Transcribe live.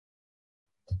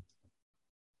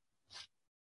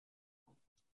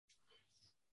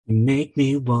Make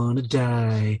me wanna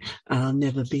die. I'll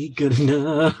never be good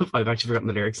enough. I've actually forgotten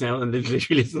the lyrics now, and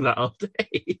literally listen to that all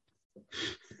day.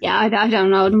 Yeah, I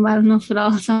don't know them well enough at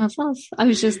all. I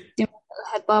was just doing a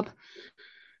little head bob.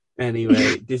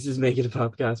 Anyway, this is Make It a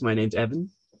Podcast. My name's Evan.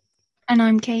 And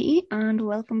I'm Katie, and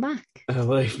welcome back.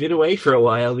 Well, I've been away for a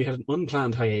while. We had an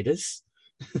unplanned hiatus.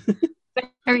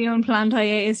 Very unplanned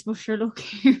hiatus, but sure, look,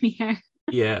 here we are.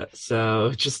 Yeah,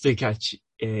 so just to catch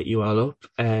you all up,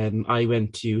 I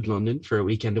went to London for a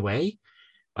weekend away.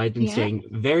 I'd been Yeah. staying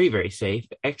very, very safe,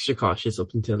 extra cautious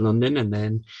up until London, and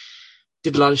then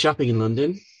did a lot of shopping in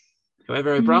London.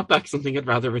 However, I brought back something I'd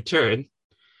rather return.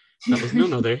 That was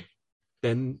none other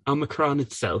than Omicron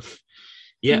itself.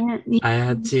 Yeah, Yeah. I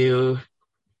had to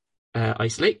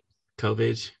isolate.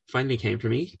 COVID finally came for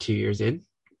me 2 years in.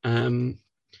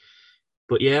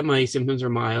 But yeah, my symptoms were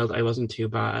mild. I wasn't too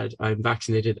bad. I'm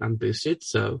vaccinated and boosted,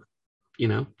 so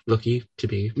lucky to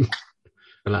be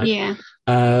alive. Yeah.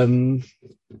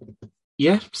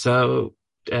 Yeah, so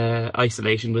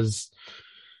isolation was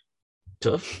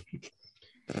tough.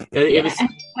 It was.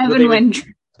 Evan went.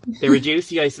 They reduced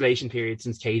the isolation period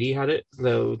since Katie had it,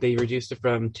 though they reduced it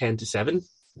from 10 to 7,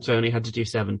 so I only had to do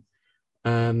 7. I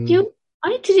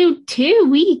had to do 2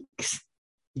 weeks.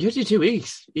 You had to do 2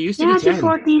 weeks. It used to Yeah, be I had to 10. do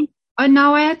 14. Oh,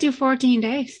 no, I had to do 14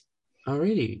 days. Oh,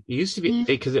 really? It used to be,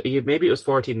 because maybe it was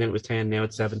 14, then it was 10, now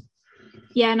it's 7.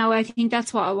 Yeah, no, I think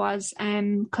that's what it was.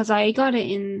 Because I got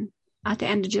it at the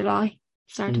end of July,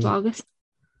 start of August.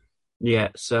 Yeah,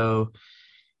 so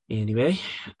anyway,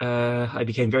 I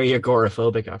became very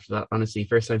agoraphobic after that, honestly.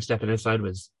 First time stepping outside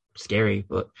was scary,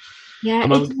 but yeah,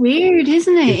 it's weird,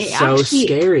 isn't it? It's so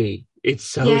scary. It's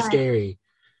so scary.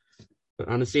 But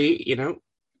honestly,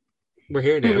 we're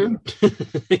here now.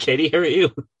 Katie, how are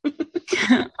you?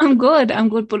 I'm good.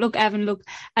 But look, Evan,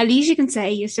 at least you can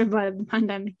say you survived the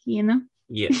pandemic, Yeah.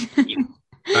 You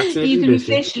can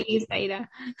officially say that.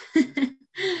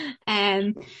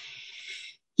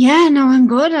 Yeah, no, I'm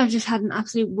good. I've just had an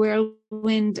absolute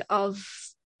whirlwind of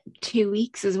 2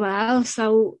 weeks as well.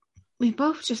 So we've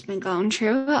both just been going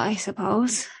through it, I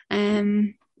suppose.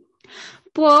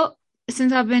 But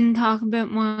since I've been talking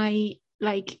about my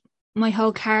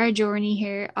whole car journey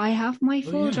here, I have my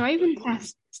full driving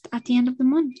test at the end of the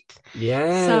month.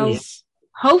 Yes. So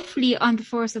hopefully on the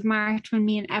 4th of March when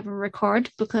me and Evan record,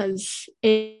 because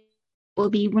it will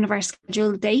be one of our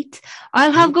scheduled dates,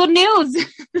 I'll have good news.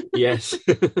 Yes.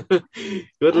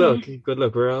 Good luck. Good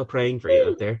luck. We're all praying for you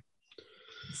out there.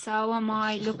 So am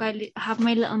I. Look, I have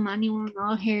my little manual and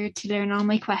all here to learn all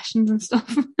my questions and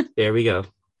stuff. There we go.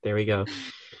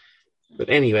 But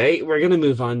anyway, we're going to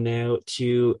move on now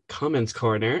to Comments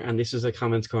Corner. And this is a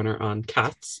Comments Corner on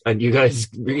cats. And you guys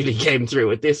really came through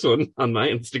with this one on my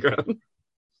Instagram.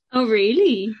 Oh,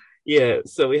 really? Yeah.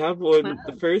 So we have one. Wow.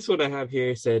 The first one I have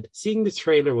here said, "Seeing the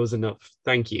trailer was enough.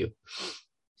 Thank you."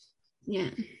 Yeah.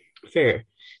 Fair.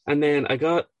 And then I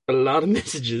got a lot of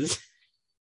messages.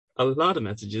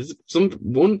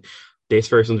 This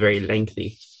first one's very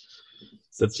lengthy.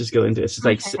 So let's just go into it. It's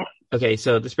like, okay,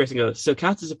 so this person goes, "So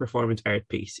Cats is a performance art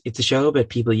piece. It's a show about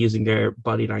people using their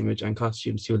body language and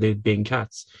costumes to elude being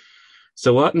cats.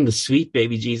 So what in the sweet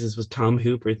baby Jesus was Tom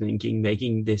Hooper thinking,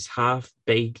 making this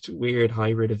half-baked weird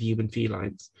hybrid of human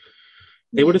felines?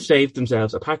 They would have saved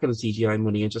themselves a pack of CGI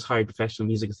money and just hired professional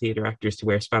musical theatre actors to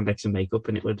wear spandex and makeup,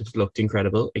 and it would have looked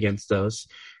incredible against those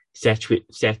sets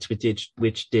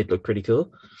which did look pretty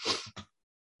cool.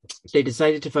 They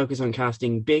decided to focus on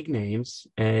casting big names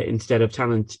instead of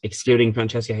talent, excluding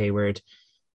Francesca Hayward,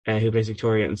 who plays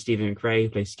Victoria, and Stephen McRae, who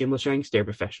plays Skimbleshanks. They're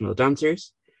professional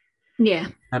dancers. Yeah.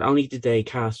 Not only did they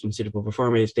cast unsuitable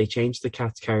performers, they changed the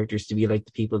cats' characters to be like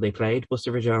the people they played.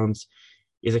 Buster Jones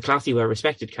is a classy,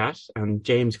 well-respected cat, and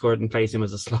James Corden plays him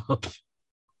as a slob.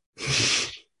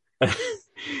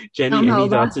 Jenny Emmy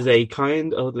Dots is a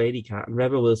kind old lady cat, and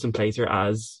Rebel Wilson plays her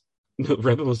as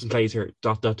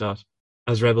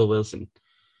as Rebel Wilson.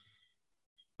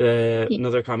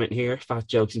 Another comment here: fat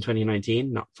jokes in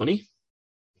 2019, not funny.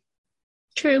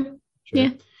 True.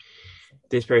 Yeah.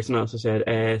 This person also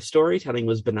said, storytelling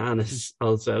was bananas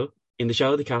also. In the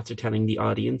show, the cats are telling the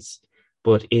audience,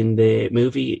 but in the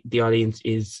movie, the audience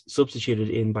is substituted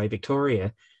in by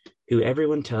Victoria, who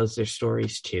everyone tells their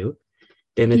stories to.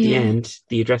 Then at the end,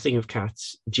 the addressing of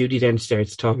cats, Judy then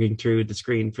starts talking through the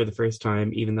screen for the first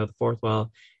time, even though the fourth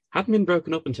wall hadn't been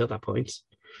broken up until that point.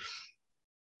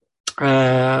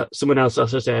 Someone else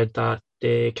also said that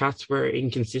the cats were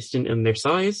inconsistent in their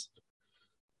size.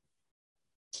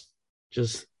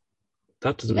 Just,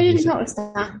 that doesn't make sense. I didn't notice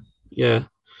that. Yeah.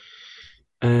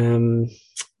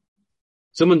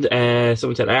 Someone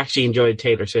said, "I actually enjoyed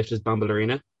Taylor Swift as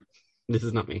Bombalurina." This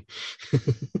is not me. Are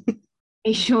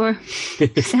you sure?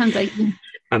 Sounds like you.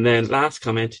 And then last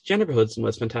comment, Jennifer Hudson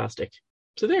was fantastic.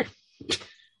 So there.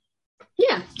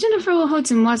 Yeah, Jennifer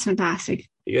Hudson was fantastic.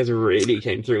 You guys really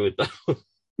came through with that.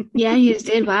 Yeah, you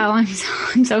did. Wow,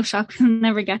 I'm so shocked we'll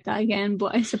never get that again.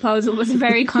 But I suppose it was a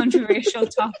very controversial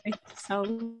topic,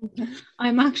 so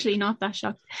I'm actually not that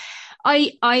shocked.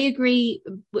 I agree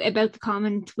about the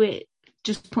comment with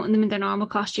just putting them in their normal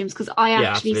costumes, because I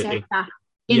actually said that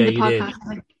in the podcast.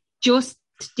 Like, just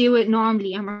do it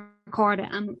normally and record it,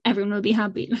 and everyone will be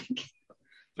happy. Like,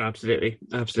 absolutely.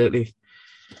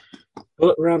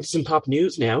 Well, we're on to some pop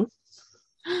news now.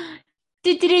 I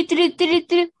don't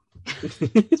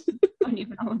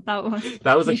even know what that was.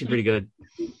 That was actually pretty good.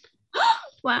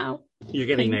 Wow. You're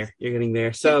getting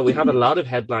there. So we have a lot of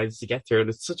headlines to get through, and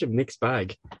it's such a mixed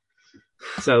bag.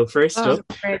 So first up,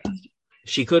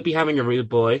 she could be having a rude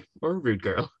boy or a rude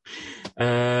girl.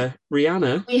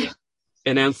 Rihanna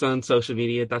announced on social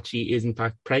media that she is in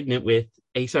fact pregnant with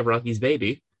A$AP Rocky's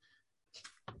baby.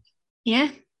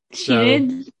 Yeah, she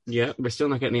did. Yeah, we're still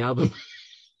not getting the album.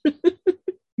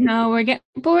 No, we're getting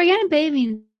a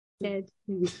baby instead.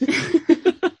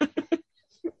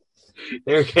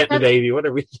 They're getting a baby. What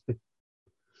are we doing?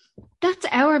 That's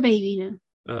our baby now.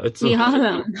 It's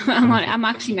I'm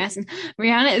actually messing.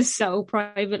 Rihanna is so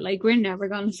private. Like, we're never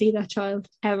going to see that child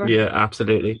ever. Yeah,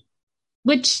 absolutely.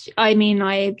 Which, I mean,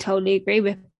 I totally agree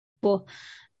with. But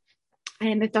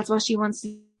if that's what she wants,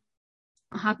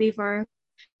 I'm happy for her.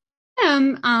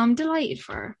 I'm delighted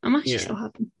for her. I'm actually so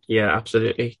happy. Yeah,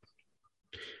 absolutely.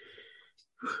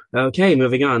 Okay,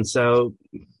 moving on. So,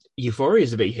 Euphoria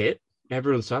is a big hit.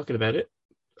 Everyone's talking about it.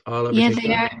 All over TikTok.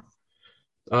 They are.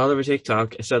 All over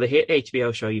TikTok. So the hit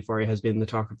HBO show Euphoria has been the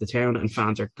talk of the town, and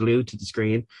fans are glued to the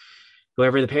screen.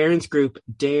 However, the parents group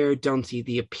Dare don't see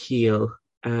the appeal,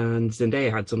 and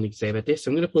Zendaya had something to say about this.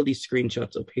 So I'm going to pull these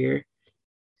screenshots up here.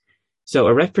 So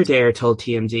a rep for Dare told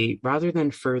TMZ, rather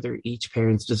than further each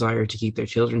parent's desire to keep their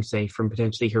children safe from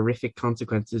potentially horrific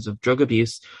consequences of drug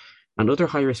abuse and other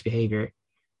high-risk behaviour,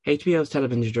 HBO's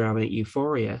television drama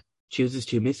Euphoria chooses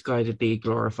to misguidedly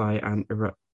glorify and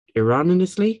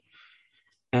erroneously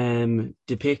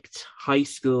depict high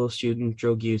school student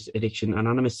drug use, addiction,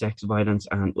 anonymous sex, violence,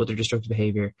 and other destructive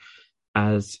behaviour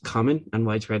as common and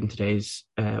widespread in today's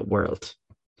world.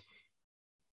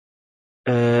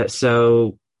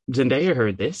 So Zendaya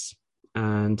heard this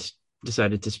and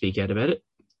decided to speak out about it.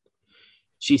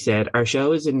 She said, "Our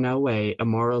show is in no way a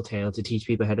moral tale to teach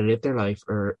people how to live their life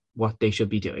or what they should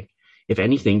be doing. If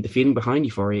anything, the feeling behind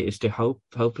Euphoria is to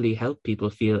hopefully help people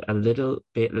feel a little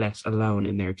bit less alone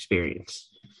in their experience."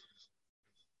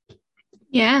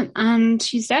 Yeah, and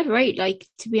she's dead right. Like,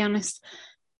 to be honest,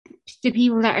 the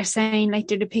people that are saying like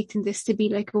they're depicting this to be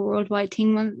like a worldwide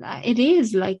thing, well, it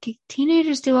is. Like,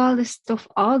 teenagers do all this stuff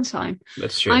all the time.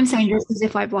 That's true. I'm saying this as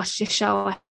if I've watched this show.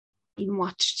 I even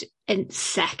watched a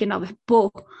second of it,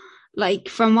 but like,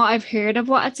 from what I've heard of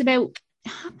what it's about, it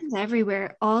happens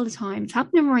everywhere all the time. It's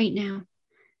happening right now.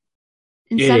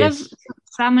 Instead of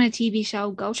slamming a TV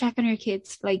show, go check on your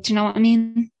kids. Like, do you know what I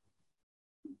mean?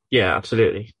 Yeah,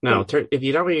 absolutely. No, if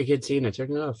you don't want your kids seeing it, turn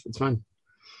it off. It's fine.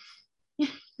 Yeah,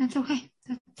 that's okay.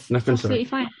 That's Nothing absolutely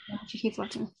fine. Watch your kids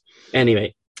watching it.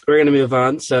 Anyway, we're going to move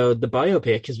on. So the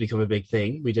biopic has become a big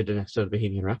thing. We did an episode of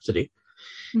Bohemian Rhapsody.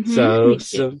 So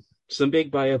some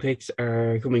big biopics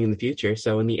are coming in the future.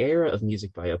 So in the era of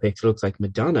music biopics, it looks like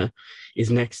Madonna is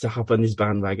next to hop on this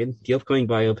bandwagon. The upcoming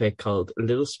biopic called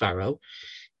Little Sparrow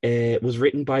was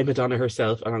written by Madonna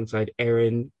herself alongside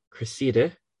Erin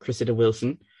Cressida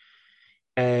Wilson.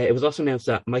 It was also announced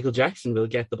that Michael Jackson will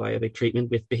get the biopic treatment,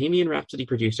 with Bohemian Rhapsody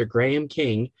producer Graham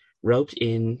King roped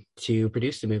in to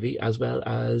produce the movie, as well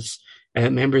as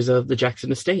members of the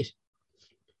Jackson estate.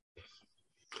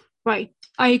 Right.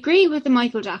 I agree with the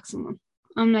Michael Jackson one.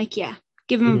 I'm like, yeah,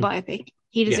 give him a biopic.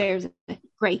 He deserves it.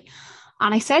 Great.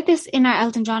 And I said this in our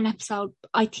Elton John episode,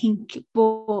 I think,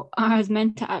 but I was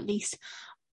meant to at least.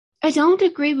 I don't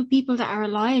agree with people that are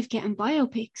alive getting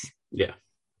biopics. Yeah.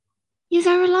 You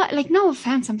are alive. Like, no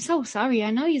offense, I'm so sorry.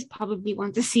 I know you probably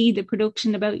want to see the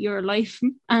production about your life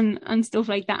and stuff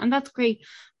like that, and that's great.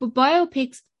 But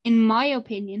biopics, in my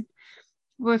opinion,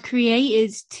 were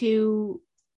created to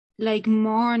like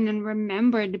mourn and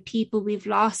remember the people we've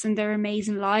lost and their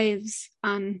amazing lives.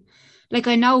 And like,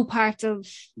 I know part of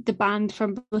the band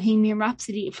from Bohemian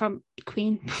Rhapsody, from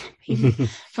Queen,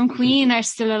 from Queen are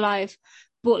still alive,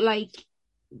 but like,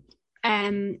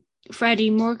 Freddie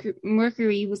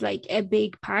Mercury was like a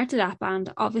big part of that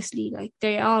band, obviously, like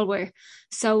they all were.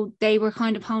 So they were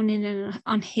kind of honing in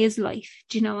on his life.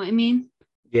 Do you know what I mean?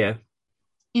 Yeah.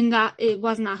 in that it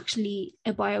wasn't actually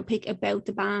a biopic about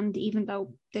the band, even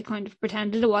though they kind of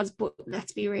pretended it was, but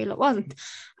let's be real, it wasn't.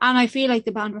 And I feel like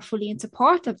the band were fully in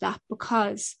support of that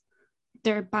because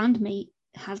their bandmate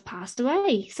has passed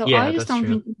away. So Yeah, I just that's don't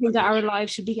true. think people that are alive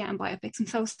should be getting biopics. I'm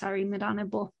so sorry, Madonna,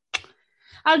 but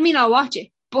I mean, I'll watch it,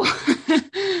 but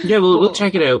Yeah, we'll but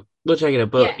check it out. We'll check it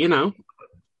out. But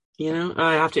yeah,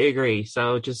 I have to agree.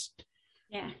 So just,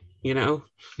 yeah.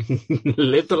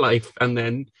 live the life and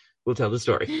then we'll tell the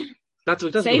story. That's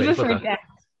a good Save way to it put for that.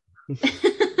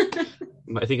 death.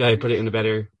 I think I put it in a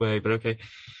better way, but okay.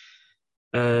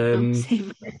 No, save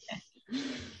it for death.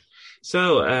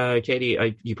 So,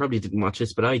 Katie, you probably didn't watch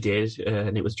this, but I did,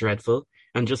 and it was dreadful.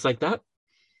 And just like that,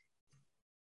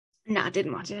 No, I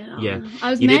didn't watch it at all. yeah, No.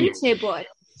 I was you meant didn't. to, but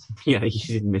Yeah, you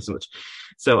didn't miss much.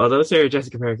 So, although Sarah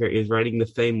Jessica Parker is riding the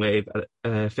fame wave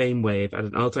at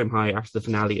an all-time high after the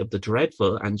finale of The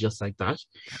Dreadful and Just Like That,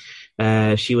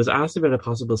 she was asked about a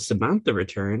possible Samantha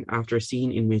return after a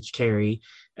scene in which Carrie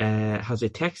has a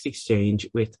text exchange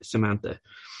with Samantha.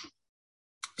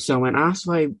 So, when asked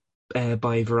by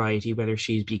Variety whether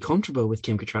she'd be comfortable with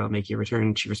Kim Cattrall making a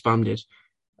return, she responded,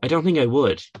 "I don't think I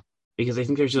would, because I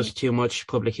think there's just too much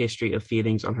public history of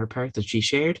feelings on her part that she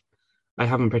shared. I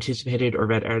haven't participated or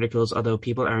read articles, although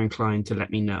people are inclined to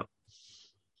let me know."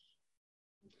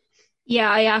 yeah,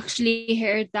 I actually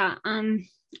heard that.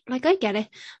 Like I get it,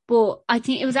 but I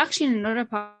think it was actually in another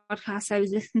podcast I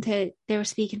was listening to. They were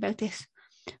speaking about this.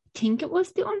 I think it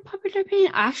was the unpopular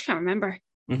opinion. I actually can't remember.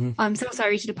 Mm-hmm. I'm so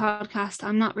sorry to the podcast.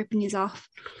 I'm not ripping you off.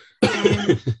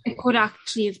 It could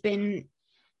actually have been.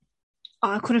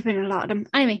 Oh, it could have been a lot of them.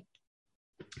 Anyway,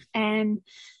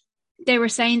 they were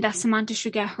saying that Samantha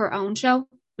should get her own show,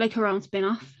 like her own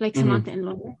spin-off, like Samantha in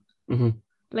London. Mm-hmm.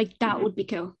 Like that would be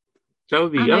cool. That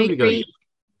would be And I good. agree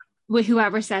with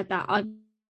whoever said that. I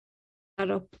that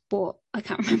up, but I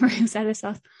can't remember who said it.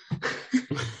 So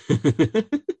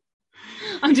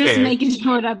I'm just Fair. making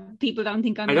sure that people don't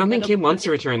think I'm. I don't think Kim wants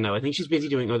to return though. I think she's busy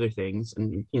doing other things,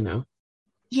 and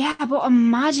Yeah, but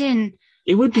imagine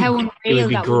it would be how it unreal would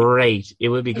be that great. It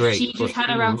would be if great. she just had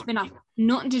her own spin-off,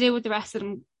 nothing to do with the rest of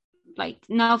them. Like,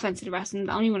 no offense to the rest of them,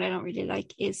 the only one I don't really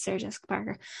like is Sarah Jessica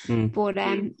Parker. But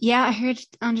yeah, I heard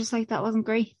and just like that wasn't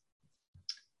great.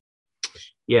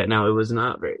 Yeah, no, it was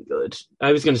not very good.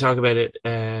 I was going to talk about it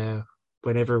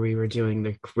whenever we were doing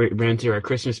the round through our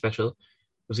Christmas special.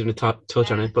 I was going to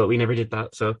touch on it, but we never did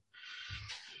that. So,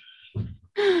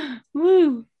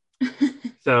 woo.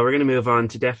 So we're going to move on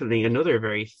to definitely another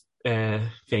very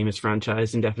famous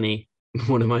franchise and definitely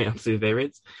one of my absolute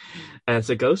favorites.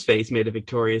 So Ghostface made a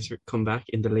victorious comeback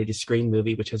in the latest Scream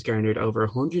movie, which has garnered over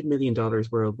 $100 million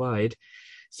worldwide.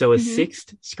 So a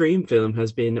sixth Scream film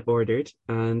has been ordered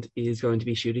and is going to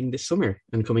be shooting this summer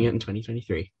and coming out in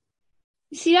 2023.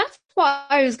 See, that's what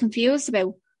I was confused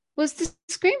about. Was the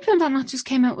Scream film that not just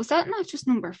came out, was that not just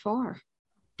number 4?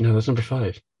 No, that's number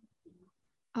 5.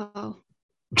 Oh.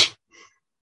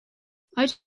 I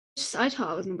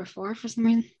thought it was number 4 for some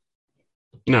reason.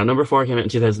 No, number 4 came out in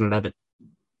 2011.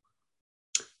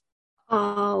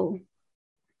 Oh.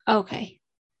 Okay.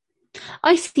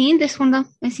 I seen this one though.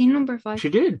 I seen number 5. She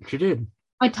did.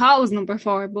 I thought it was number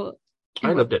 4, but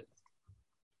I loved it.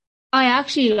 I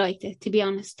actually liked it, to be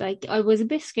honest. Like, I was a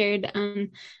bit scared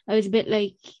and I was a bit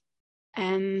like,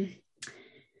 I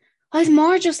was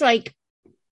more just like,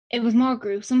 it was more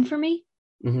gruesome for me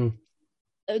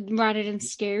rather than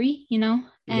scary, you know?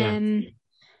 Yeah.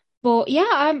 But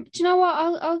yeah, do you know what?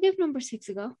 I'll give number 6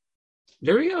 a go.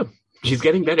 There we go. She's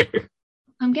getting better.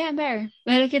 I'm getting better.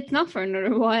 Like, it's not for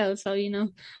another while, so, you know,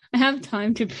 I have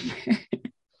time to prepare.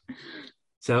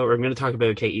 So we're going to talk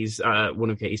about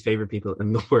one of Katie's favorite people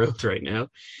in the world right now.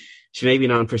 She may be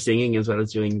known for singing as well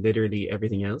as doing literally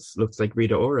everything else. Looks like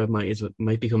Rita Ora might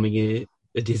be becoming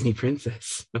a Disney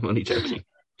princess. I'm only joking.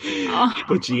 Oh.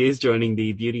 But she is joining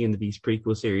the Beauty and the Beast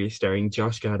prequel series starring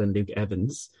Josh Gad and Luke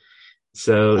Evans.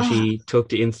 So she took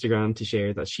to Instagram to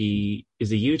share that she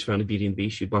is a huge fan of Beauty and the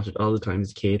Beast. She'd watch it all the time as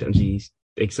a kid, and she's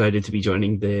excited to be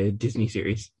joining the Disney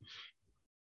series.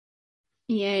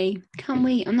 Yay. Can't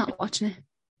wait. I'm not watching it.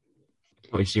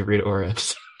 Oh, it's your Rita Ora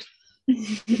episode.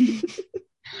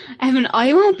 Evan,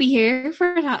 I won't be here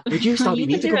for that. Would you stop? You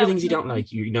need to cover things you don't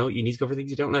like. You need to cover things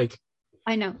you don't like.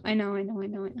 I know.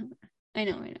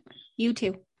 You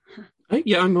too.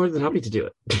 Yeah, I'm more than happy to do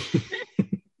it.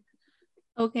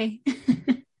 Okay.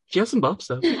 She has some bops,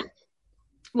 though.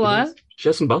 What? She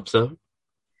has some bops, though.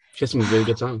 She has some really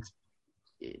good songs.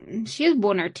 She has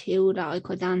one or two that I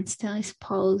could dance to, I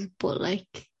suppose, but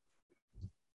like,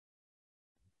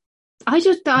 I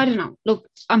don't know. Look,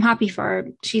 I'm happy for her.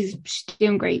 She's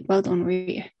doing great. Well done,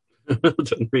 Rita. Well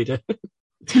done, Rita.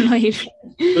 tonight.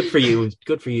 Good for you.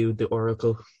 Good for you, the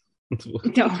Oracle.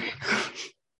 No.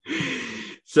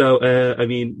 So, I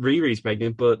mean, Riri's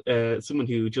pregnant, but someone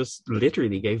who just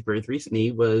literally gave birth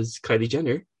recently was Kylie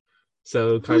Jenner.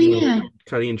 So Oh yeah.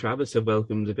 Kylie and Travis have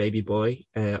welcomed a baby boy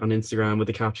on Instagram with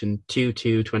the caption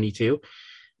 2222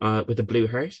 with a blue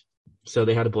heart. So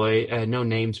they had a boy. No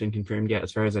name's been confirmed yet,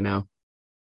 as far as I know.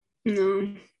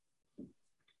 No.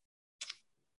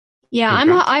 Yeah,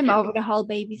 Congrats. I'm over the whole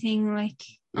baby thing. Like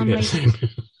I'm Yeah, like same.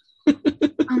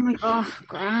 I'm like, oh,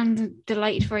 grand,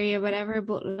 delighted for you, whatever.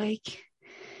 But like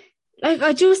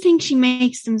I just think she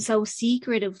makes them so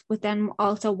secretive, but then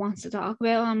also wants to talk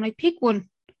about it. I'm like, pick one,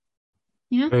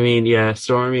 you know? I mean, yeah,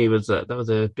 Stormy was that was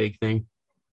a big thing.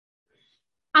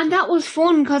 And that was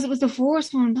fun because it was the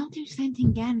first one. Don't do the same thing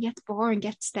again. Gets boring,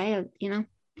 gets stale, you know?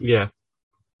 Yeah.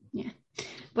 Yeah.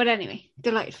 But anyway,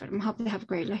 delighted for them. Hope they have a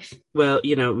great life. Well,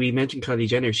 we mentioned Kylie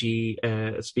Jenner. She,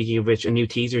 speaking of which, a new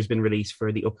teaser has been released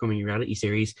for the upcoming reality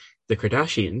series, The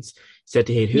Kardashians, set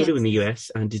to hit Hulu Yes. in the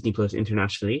US and Disney Plus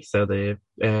internationally. So the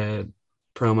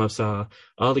promo saw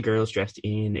all the girls dressed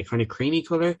in a kind of creamy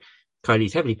color.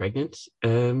 Kylie's heavily pregnant.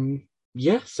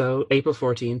 Yeah, so April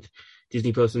 14th,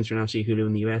 Disney Plus internationally, Hulu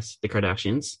in the US, The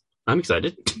Kardashians. I'm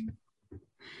excited.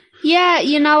 Yeah,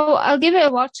 I'll give it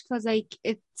a watch because like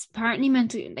it's apparently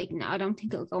meant to like no, I don't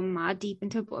think it'll go mad deep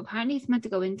into it, but apparently it's meant to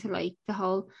go into like the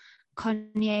whole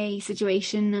Kanye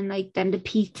situation and like then the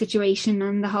Pete situation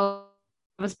and the whole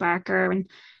Travis Barker and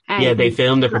Yeah, they um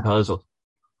filmed the proposal.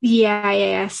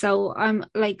 yeah. So I'm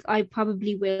like I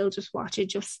probably will just watch it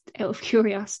just out of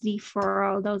curiosity for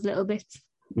all those little bits.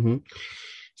 Mm-hmm.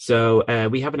 So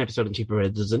we have an episode on Cheaper by the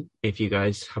Dozen, if you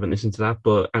guys haven't listened to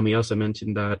that. And we also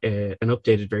mentioned that an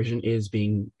updated version is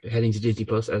heading to Disney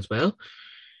Plus as well.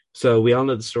 So we all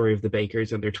know the story of the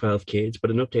Bakers and their 12 kids, but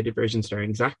an updated version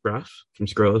starring Zach Braff from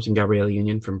Scrubs and Gabrielle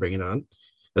Union from Bring It On,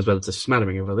 as well as a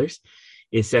smattering of others,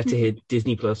 is set to hit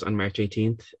Disney Plus on March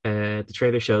 18th. The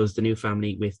trailer shows the new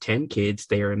family with 10 kids.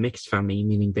 They are a mixed family,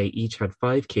 meaning they each had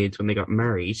 5 kids when they got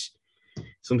married.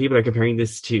 Some people are comparing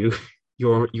this to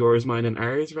yours, mine, and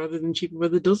ours rather than Cheaper by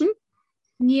the Dozen.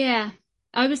 Yeah.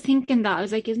 I was thinking that. I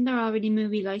was like, isn't there already a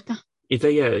movie like that?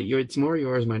 It's more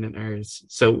yours, mine, and ours.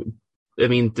 So, I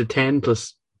mean, the 10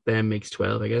 plus them makes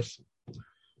 12, I guess.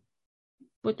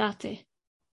 But that's it.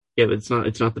 Yeah, but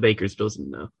it's not the Baker's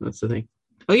Dozen, though. That's the thing.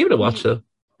 I'll give it a watch, though.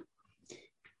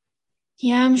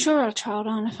 Yeah, I'm sure I'll throw it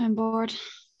on if I'm bored.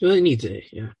 Well, it needs it,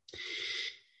 yeah.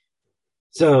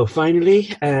 So finally,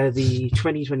 the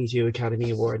 2022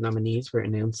 Academy Award nominees were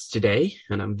announced today,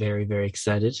 and I'm very, very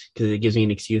excited because it gives me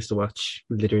an excuse to watch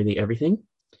literally everything.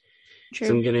 True.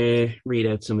 So I'm going to read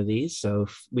out some of these. So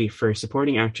for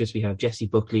supporting actress, we have Jessie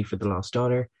Buckley for The Lost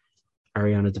Daughter,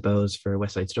 Ariana DeBose for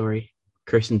West Side Story,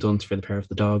 Kirsten Dunst for The Power of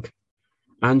the Dog,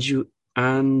 Jonui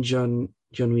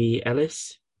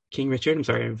Ellis, King Richard, I'm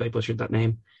sorry if I butchered that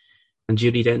name, and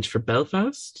Judi Dench for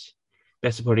Belfast.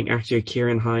 Best Supporting Actor,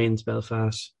 Kieran Hines,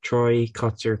 Belfast, Troy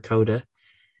Kotzer, Coda,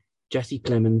 Jesse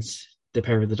Plemons, The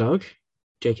Power of the Dog,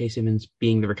 J.K. Simmons,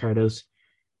 Being the Ricardos,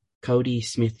 Cody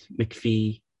Smith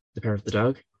McPhee, The Power of the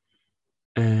Dog.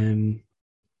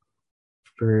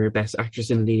 For Best Actress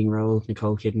in a Leading Role,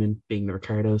 Nicole Kidman, Being the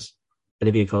Ricardos,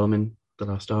 Olivia Colman, The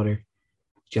Lost Daughter,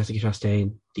 Jessica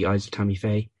Chastain, The Eyes of Tammy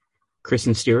Faye,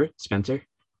 Kristen Stewart, Spencer,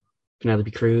 Penelope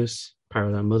Cruz,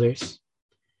 Parallel Mothers.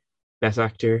 Best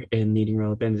Actor in Leading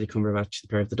Role, Benedict Cumberbatch, The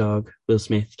Power of the Dog, Will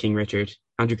Smith, King Richard,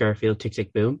 Andrew Garfield, Tick,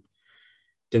 Tick, Boom,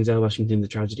 Denzel Washington, The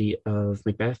Tragedy of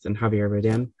Macbeth, and Javier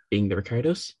Bardem, Being the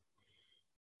Ricardos.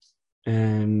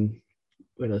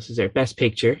 What else is there? Best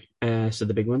Picture, so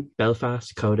the big one,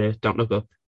 Belfast, Coda, Don't Look Up,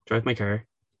 Drive My Car,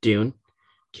 Dune,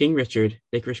 King Richard,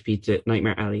 Licorice Pizza,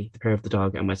 Nightmare Alley, The Power of the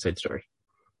Dog, and West Side Story.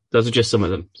 Those are just some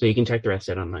of them, so you can check the rest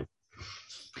out online.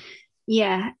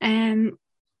 Yeah,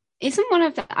 isn't one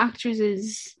of the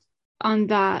actresses on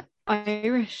that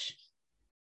Irish?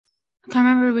 I can't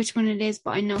remember which one it is,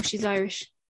 but I know she's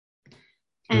Irish.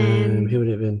 Who would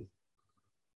it have been?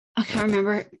 I can't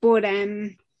remember, but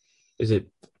is it,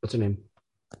 what's her name?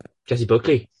 Jessie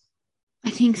Buckley? I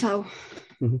think so.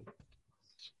 Mm-hmm.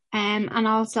 And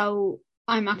also,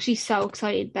 I'm actually so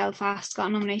excited Belfast got a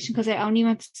nomination because I only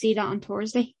went to see that on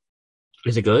Thursday.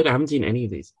 Is it good? I haven't seen any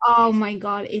of these. Oh my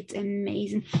god, it's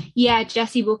amazing. Yeah,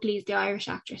 Jessie Buckley is the Irish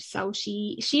actress, so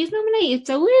she's nominated.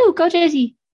 So woo, go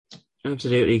Jessie.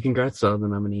 Absolutely, congrats to all the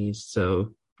nominees.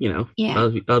 So yeah,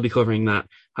 I'll be covering that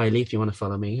highly if you want to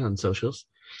follow me on socials.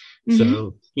 Mm-hmm.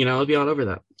 So I'll be all over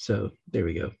that. So there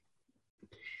we go.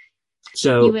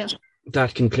 So you will.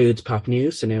 That concludes pop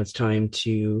news. So now it's time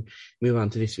to move on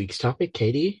to this week's topic.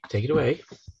 Katie, take it away.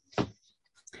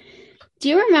 Do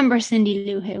you remember Cindy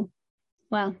Lou Who?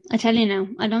 Well, I tell you now,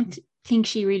 I don't think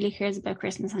she really cares about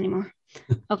Christmas anymore.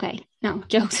 Okay, no,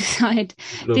 jokes aside.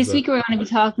 Love This that. week we're going to be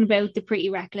talking about the Pretty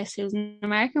Reckless, who's an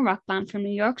American rock band from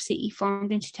New York City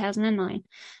formed in 2009.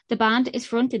 The band is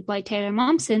fronted by Taylor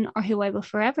Momsen, or who I will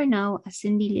forever know as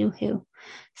Cindy Lou Who.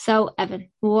 So, Evan,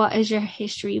 what is your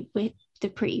history with the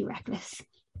Pretty Reckless?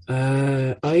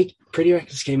 I Pretty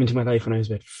Reckless came into my life when I was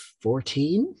about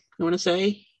 14, I want to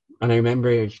say. And I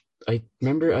remember I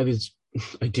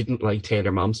didn't like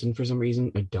Taylor Momsen for some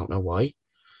reason. I don't know why.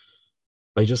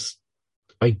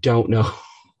 I don't know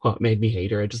what made me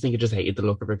hate her. I just think I just hated the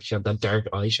look of her. She had that dark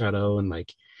eyeshadow and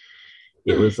like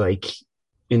it was like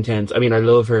intense. I mean, I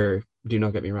love her. Do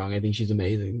not get me wrong. I think she's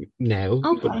amazing now,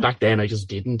 but Okay. back then I just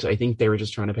didn't. I think they were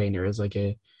just trying to paint her as like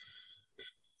a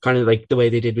kind of like the way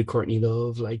they did with Courtney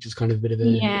Love, like just kind of a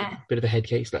Yeah. bit of a head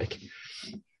case, like.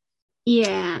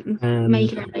 Yeah. Make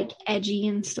Um, her like edgy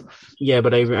and stuff. yeah,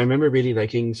 but I remember really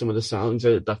liking some of the songs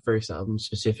of that first album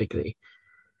specifically,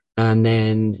 and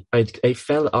then I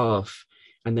fell off.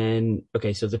 And then,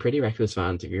 okay, so the Pretty Reckless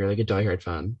fans, if you're like a diehard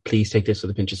fan, please take this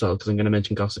with a pinch of salt because I'm going to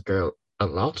mention Gossip Girl a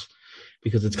lot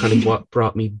because it's kind of what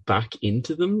brought me back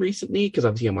into them recently because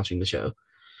obviously I'm watching the show.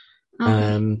 Okay.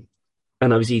 Um,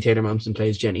 and obviously Taylor Momsen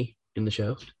plays Jenny in the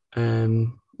show.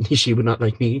 She would not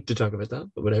like me to talk about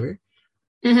that, but whatever.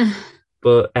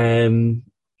 But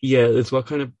yeah, it's what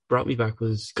kind of brought me back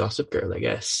was Gossip Girl, I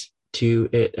guess, to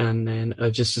it, and then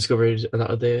I've just discovered a lot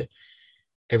of the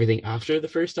everything after the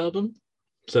first album.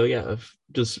 So yeah, I've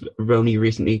just only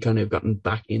recently kind of gotten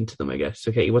back into them, I guess.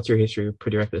 Okay, what's your history with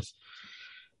Pretty Reckless?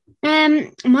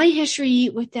 My history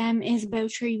with them is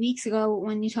about 3 weeks ago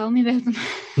when you told me about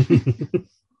them.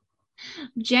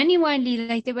 Genuinely,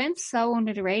 like they went so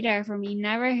under the radar for me.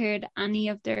 Never heard any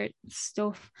of their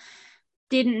stuff.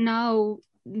 Didn't know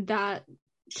that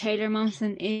Taylor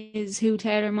Momsen is who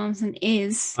Taylor Momsen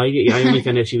is. I only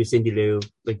found out she was Cindy Lou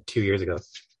like 2 years ago.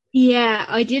 Yeah,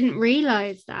 I didn't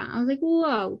realize that. I was like,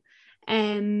 whoa.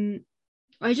 I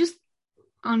just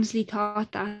honestly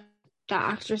thought that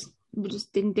that actress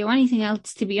just didn't do anything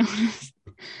else, to be honest.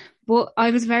 But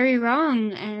I was very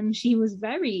wrong. She was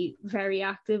very, very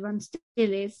active and still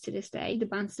is to this day. The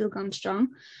band's still gone strong.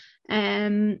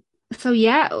 So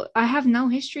yeah, I have no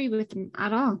history with them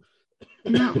at all.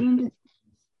 Not one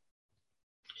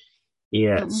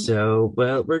Yeah, not one. so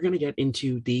well, we're gonna get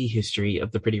into the history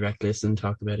of the Pretty Reckless and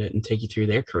talk about it and take you through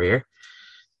their career.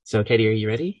 So, Katie, are you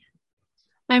ready?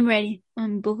 I'm ready.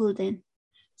 I'm buckled in.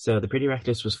 So, the Pretty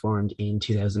Reckless was formed in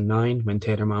 2009 when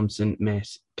Taylor Momsen met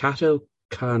Kato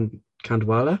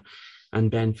Kandwala and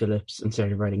Ben Phillips and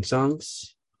started writing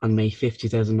songs. On May 5th,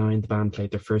 2009, the band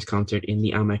played their first concert in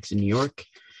the Amex in New York.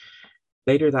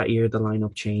 Later that year, the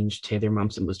lineup changed. Taylor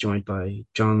Momsen was joined by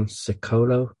John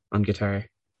Sicolo on guitar,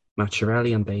 Matt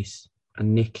Shirley on bass,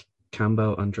 and Nick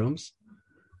Cambo on drums.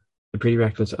 The Pretty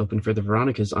Reckless opened for the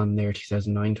Veronicas on their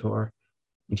 2009 tour.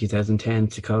 In 2010,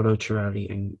 Sicolo, Shirley,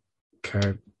 and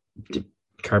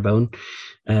Carbone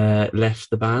left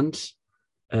the band.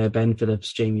 Ben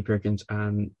Phillips, Jamie Perkins,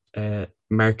 and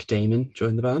Mark Damon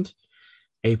joined the band.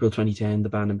 April 2010, the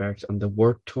band embarked on the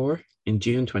Warped Tour. In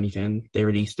June 2010, they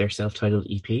released their self-titled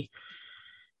EP.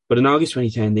 But in August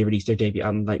 2010, they released their debut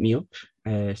album, Light Me Up.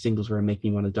 Singles were Make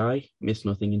Me Wanna Die, Miss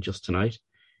Nothing, and Just Tonight.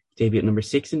 Debuted at number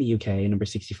 6 in the UK and number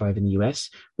 65 in the US,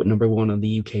 but number 1 on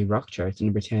the UK rock charts and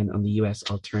number 10 on the US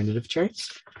alternative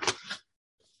charts.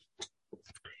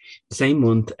 The same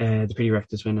month, the Pretty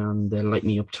Reckless went on the Light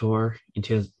Me Up tour. In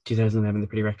 2011, the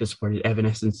Pretty Reckless supported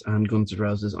Evanescence and Guns N'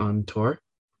 Roses on tour.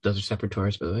 Those are separate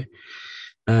tours, by the way.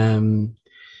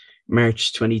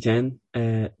 March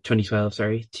 2012,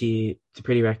 the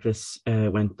Pretty Reckless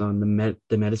went on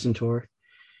the Medicine tour.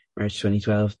 March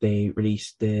 2012, they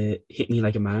released the Hit Me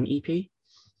Like a Man EP.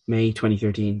 May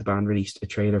 2013, the band released a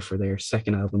trailer for their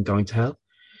second album, Going to Hell.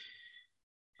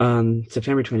 On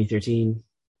September 2013,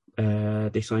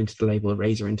 they signed to the label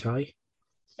Razor and Tie.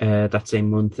 That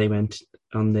same month, they went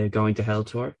on the Going to Hell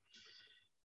tour.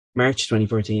 March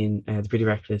 2014, the Pretty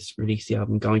Reckless released the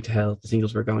album Going to Hell. The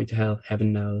singles were Going to Hell,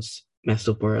 Heaven Knows, Messed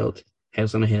Up World,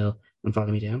 House on a Hill, and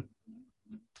Follow Me Down.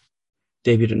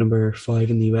 Debuted at number 5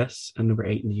 in the US and number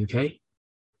 8 in the UK.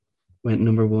 Went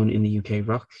number 1 in the UK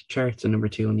rock charts and number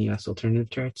 2 on the US alternative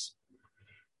charts.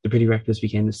 The Pretty Reckless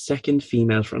became the second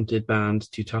female-fronted band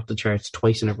to top the charts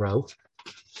twice in a row.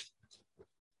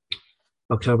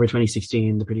 October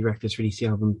 2016, the Pretty Reckless released the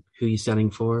album Who You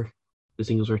Selling For. The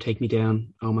singles were Take Me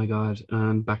Down, Oh My God,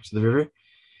 and Back to the River.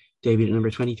 Debuted at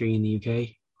number 23 in the UK,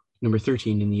 number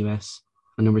 13 in the US,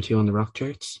 and number 2 on the rock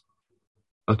charts.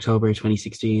 October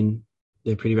 2016,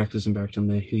 the Pretty Reckless embarked on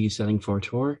the Who You Selling For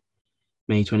tour.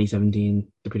 May 2017,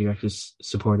 the Pretty Reckless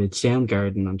supported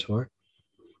Soundgarden on tour.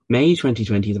 May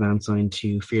 2020, the band signed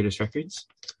to Fearless Records.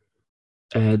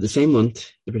 The same month,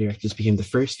 the Pretty Reckless became the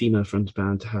first female-fronted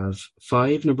band to have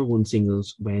 5 #1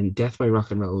 singles when Death by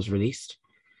Rock and Roll was released.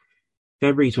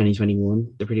 February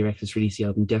 2021, the Pretty Reckless released the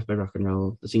album Death by Rock and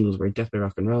Roll. The singles were Death by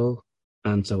Rock and Roll,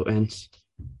 and So It Went,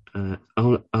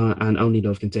 and Only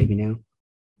Love Can Save Me Now.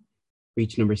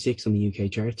 Reached number 6 on the UK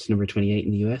charts, number 28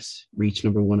 in the US. Reached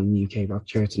number 1 on the UK rock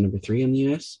charts and number 3 on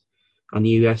the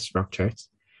US rock charts.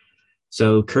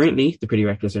 So currently, the Pretty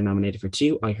Reckless are nominated for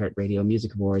 2 iHeartRadio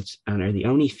Music Awards and are the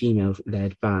only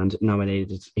female-led band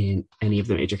nominated in any of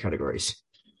the major categories.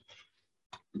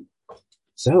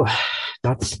 So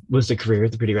that was the career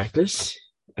of the Pretty Reckless.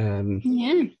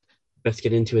 Yeah. Let's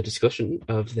get into a discussion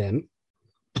of them.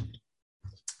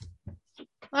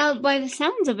 Well, by the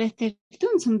sounds of it, they've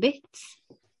done some bits.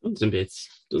 Done some bits.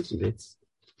 They've done some bits.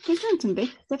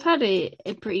 They've had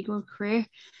a pretty good career.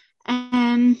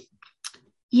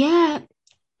 Yeah,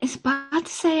 it's bad to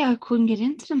say I couldn't get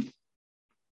into them.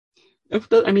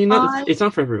 I mean, it's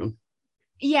not for everyone.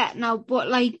 Yeah, no, but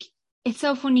like, it's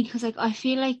so funny because like I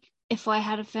feel like if I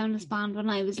had found this band when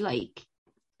I was like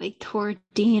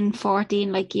 13,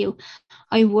 14, like you,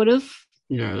 I would have.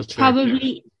 Yeah, that's probably. Fair,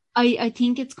 yeah. I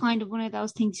think it's kind of one of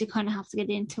those things you kind of have to get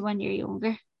into when you're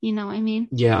younger. You know what I mean?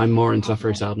 Yeah, I'm more into that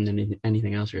first album than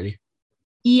anything else, really.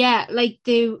 Yeah, like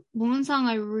the one song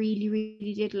I really,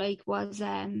 really did like was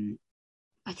I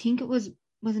think it was it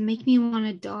Make Me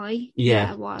Wanna Die?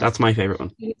 Yeah, it was. That's my favourite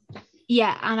one.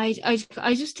 Yeah, and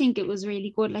I just think it was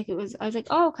really good. Like I was like,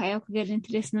 oh, okay, I could get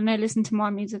into this. And then I listened to more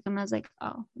music and I was like,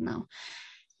 oh, no.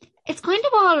 It's kind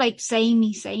of all like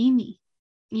samey,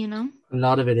 you know? A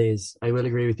lot of it is. I will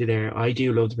agree with you there. I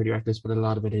do love the Pretty Reckless, but a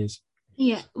lot of it is.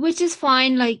 Yeah, which is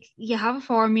fine. Like, you have a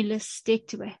formula, stick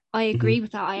to it. I agree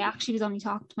with that. I actually was only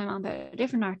talking to my mom about a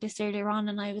different artist earlier on,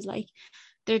 and I was like,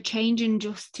 they're changing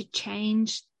just to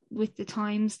change with the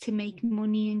times to make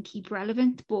money and keep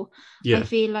relevant. But yeah. I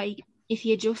feel like if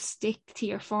you just stick to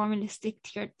your formula, stick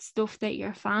to your stuff that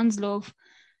your fans love,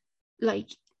 like,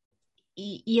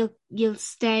 you'll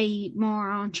stay more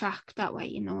on track that way,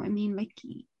 you know what I mean? Like,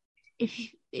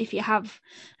 if you have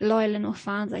loyal enough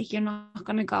fans, like, you're not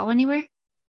going to go anywhere.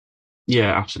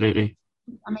 Yeah, absolutely.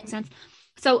 That makes sense.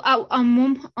 So on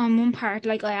one part,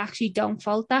 like, I actually don't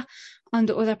fault that. On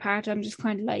the other part, I'm just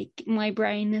kind of like, my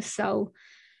brain is so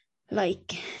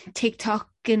like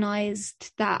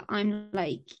TikTokized that I'm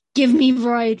like, give me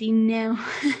variety now.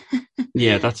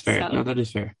 Yeah, that's fair. So, no, that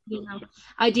is fair. You know,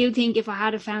 I do think if I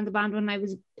had found the band when I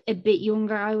was a bit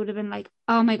younger, I would have been like,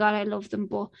 oh my God, I love them.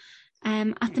 But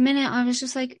at the minute, I was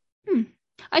just like,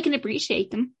 I can appreciate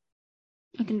them.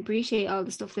 I can appreciate all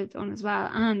the stuff they've done as well,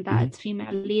 and that it's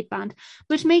female lead band,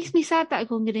 which makes me sad that I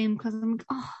couldn't get in because I'm like,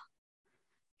 oh,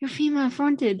 you're female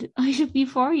fronted. I should be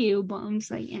for you, but I'm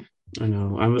just like, yeah. I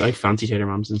know. I fancy Taylor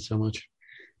Momsen so much.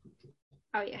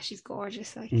 Oh yeah, she's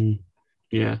gorgeous. Like,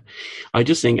 yeah, I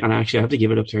just think, and actually, I have to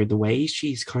give it up to her. The way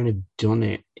she's kind of done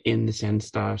it, in the sense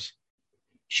that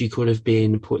she could have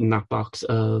been put in that box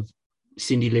of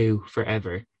Cindy Lou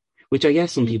forever. Which I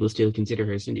guess some people still consider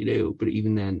her Cindy Lou, but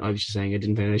even then, I was just saying I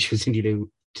didn't find out she was Cindy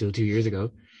Lou till 2 years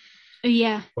ago.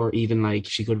 Yeah. Or even like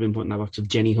she could have been put in that box of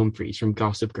Jenny Humphreys from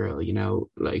Gossip Girl, you know,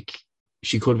 like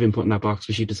she could have been put in that box,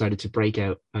 but she decided to break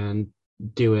out and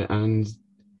do it and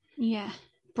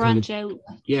branch out.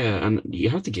 Yeah, and you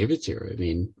have to give it to her. I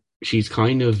mean, she's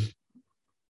kind of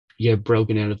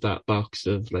broken out of that box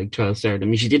of like child star. I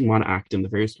mean, she didn't want to act in the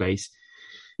first place.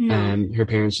 No. Her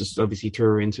parents just obviously threw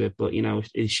her into it, but you know,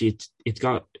 she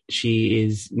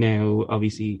is now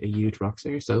obviously a huge rock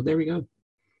star, so there we go.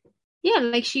 Yeah,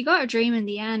 like she got her dream in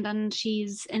the end, and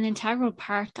she's an integral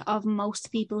part of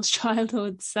most people's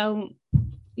childhood, so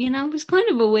you know, it was kind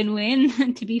of a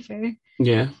win-win, to be fair.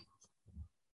 Yeah.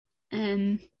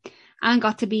 And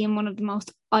got to be in one of the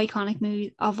most iconic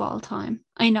movies of all time.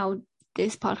 I know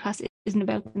this podcast isn't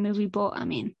about the movie, but I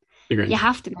mean, you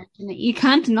have to mention it. You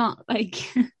can't not, like.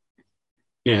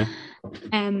 Yeah.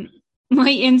 My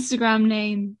Instagram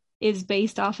name is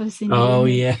based off of Cindy. Oh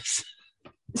yes.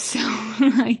 So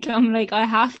like, I'm like, I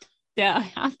have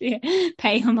to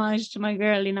pay homage to my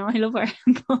girl. You know, I love her.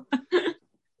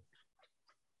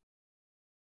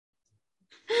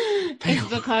 It's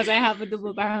because I have a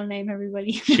double barrel name.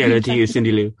 Everybody. Shout out to you,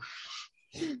 Cindy Lou.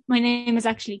 My name is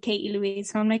actually Katie Louise,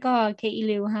 so I'm like, oh, Katie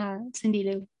Lou, Cindy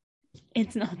Lou.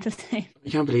 It's not the same. I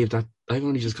can't believe that. I've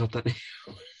only just got that name.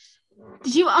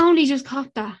 Did you only just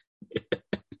cop that?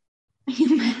 Are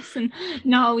you messing?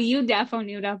 No, you definitely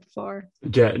knew that before.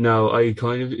 Yeah, no, it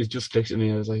just clicked at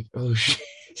me. I was like, oh shit.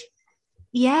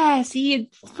 Yeah, see,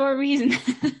 it's for a reason.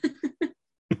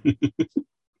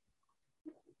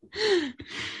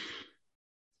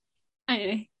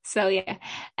 Anyway, so yeah.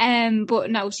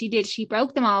 But no, she did. She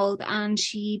broke the mold and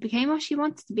she became what she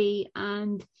wants to be,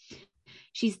 and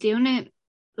she's doing it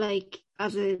like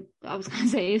as I was gonna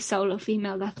say a solo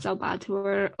female. That's so bad to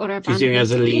her other She's doing it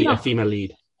as bandmates. a But lead, a female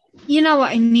lead. you know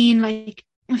what I mean? Like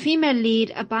a female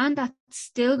lead, a band that's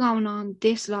still going on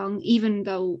this long, even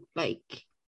though like,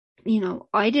 you know,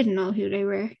 I didn't know who they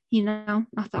were, you know,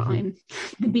 not that I'm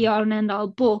the be all and end all,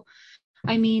 but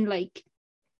I mean like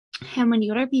how many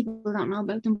other people don't know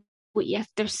about them, but yet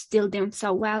they're still doing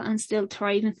so well and still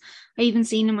thriving. I even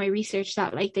seen in my research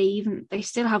that like they're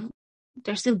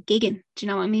still gigging. Do you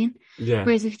know what I mean? Yeah.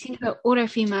 Whereas if you think about other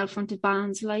female fronted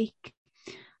bands, like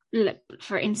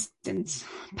for instance,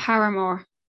 Paramore,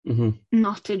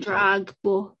 not to drag,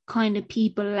 but kind of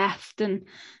people left and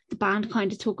the band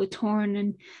kind of took a turn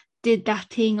and did that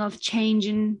thing of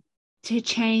changing to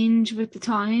change with the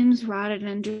times rather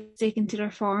than just sticking to their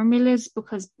formulas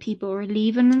because people were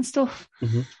leaving and stuff.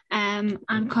 And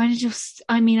kind of just,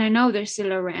 I mean, I know they're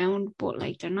still around, but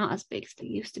like they're not as big as they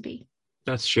used to be.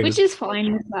 That's true. Which is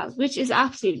fine as well, which is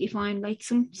absolutely fine. Like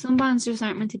some bands just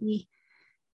aren't meant to be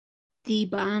the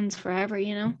bands forever,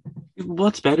 you know?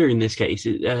 What's better in this case?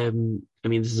 I mean,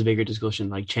 this is a bigger discussion,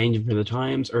 like changing for the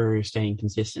times or staying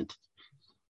consistent.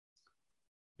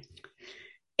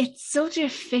 It's such a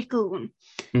fickle one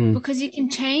because you can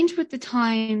change with the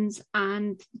times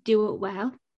and do it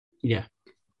well. Yeah.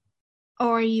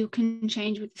 Or you can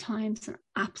change with the times and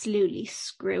absolutely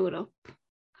screw it up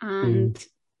and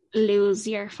lose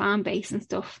your fan base and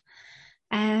stuff.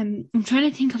 I'm trying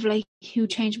to think of like who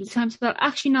changed with the times, but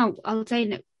actually no, I'll say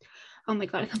no. Oh my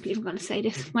god, I can't believe I'm going to say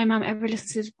this. If my mom ever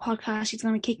listens to this podcast, she's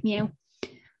going to kick me out.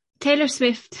 Taylor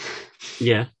Swift.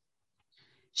 Yeah.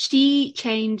 She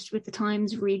changed with the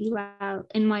times really well,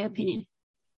 in my opinion.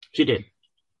 She did.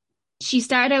 She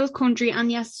started out with country,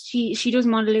 and yes, she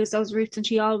doesn't want to lose those roots, and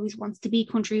she always wants to be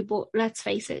country, but let's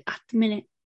face it, at the minute,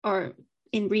 or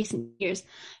in recent years,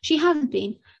 she hasn't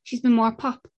been. She's been more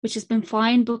pop, which has been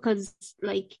fine because,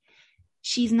 like,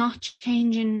 she's not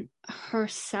changing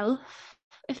herself,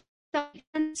 if that makes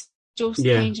sense, just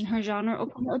changing her genre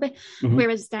up a little bit.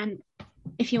 Whereas then,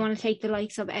 if you want to take the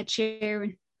likes of Ed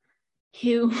Sheeran,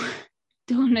 who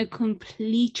done a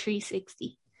complete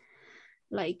 360,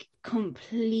 like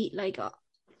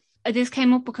this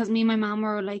came up because me and my mom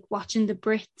were like watching the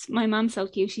Brits. My mom's so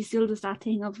cute, she still does that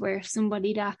thing of where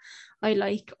somebody that I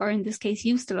like, or in this case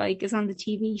used to like, is on the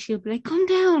TV, she'll be like, come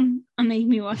down and make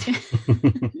me watch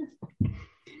it.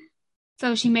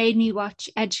 So she made me watch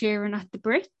Ed Sheeran at the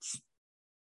Brits.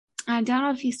 I don't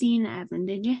know if you've seen Evan,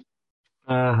 did you?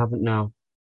 I haven't, no.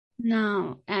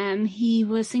 No, he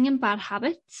was singing Bad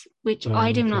Habits, which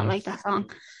I do not like that song.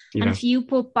 Yeah. And if you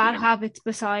put Bad Habits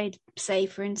beside, say,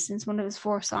 for instance, one of his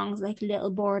 4 songs, like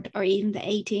Little Board or even the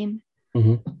A-Team,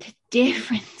 the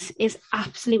difference is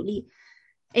absolutely,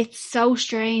 it's so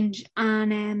strange.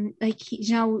 And like,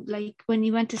 you know, like when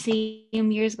you went to see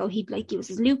him years ago, he'd like use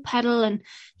his loop pedal and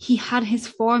he had his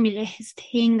formula, his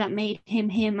thing that made him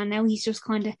him, and now he's just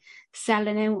kind of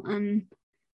selling out and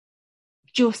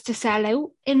just to sell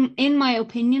out, in my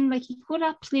opinion. Like, he could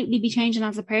absolutely be changing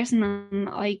as a person and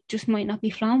I just might not be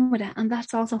flowing with it, and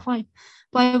that's also fine.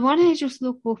 But I want to just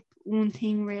look up one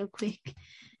thing real quick.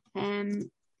 Who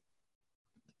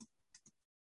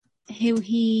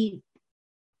he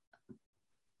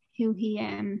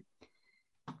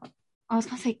I was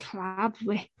gonna say collabed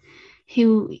with,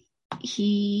 who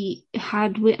he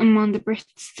had with him on the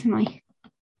Brits tonight,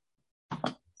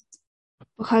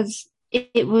 because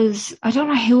it was, I don't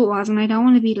know who it was, and I don't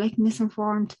want to be like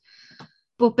misinformed,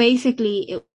 but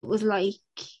basically it was like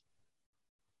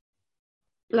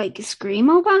a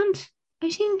screamo band, I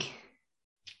think.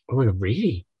 Oh,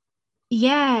 really?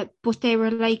 Yeah, but they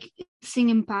were like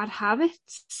singing Bad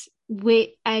Habits with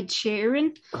Ed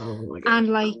Sheeran. Oh my god! And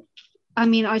like, I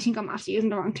mean, I think I'm actually using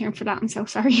the wrong term for that. I'm so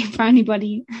sorry for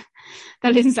anybody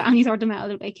that listens to any sort of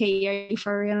metal, like, hey, are you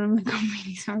for real? I'm like, I'm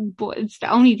really sorry, but it's the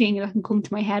only thing that can come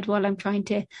to my head while I'm trying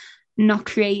to not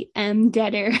create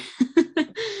dead air.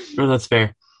 Oh, that's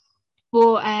fair.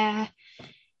 But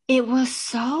it was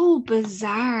so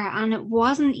bizarre, and it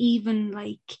wasn't even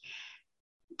like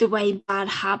the way Bad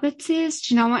Habits is.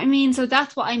 Do you know what I mean? So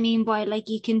that's what I mean by, like,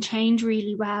 you can change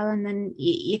really well and then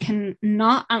you can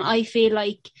not. And I feel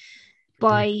like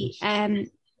by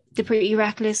the Pretty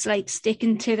Reckless, like,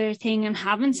 sticking to their thing and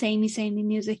having samey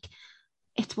music,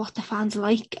 it's what the fans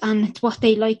like and it's what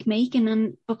they like making,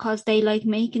 and because they like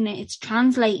making it, it's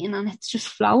translating and it's just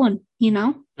flowing, you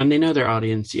know? And they know their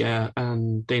audience, yeah,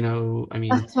 and they know, I mean,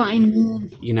 that's what I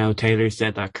mean. You know, Taylor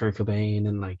said that Kurt Cobain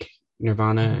and, like,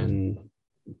 Nirvana and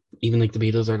even like the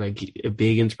Beatles are like a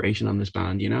big inspiration on this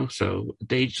band, you know? So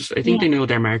I think Yeah. they know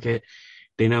their market,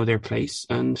 they know their place,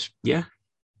 and yeah.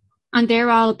 And they're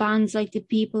all bands like the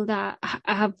people that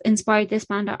have inspired this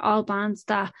band are all bands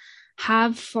that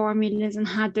have formulas and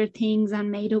had their things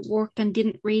and made it work and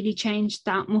didn't really change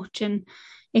that much. And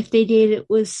if they did, it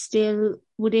was still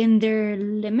within their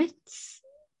limits,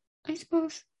 I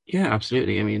suppose. Yeah,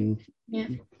 absolutely. I mean, Yeah.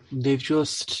 they've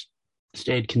just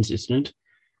stayed consistent,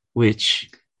 which,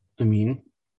 I mean,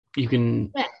 you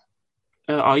can, Yeah.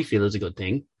 I feel is a good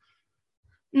thing.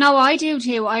 No, I do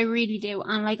too. I really do.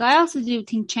 And like, I also do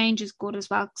think change is good as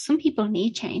well. Some people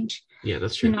need change. Yeah,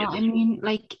 that's You true. know, I mean,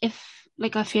 like if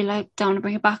like I feel like don't want to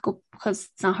bring it back up because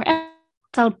it's not her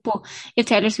episode, but if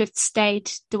Taylor Swift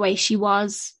stayed the way she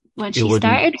was when It she wouldn't,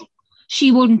 started,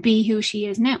 she wouldn't be who she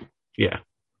is now. yeah,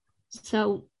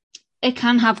 So it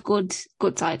can have good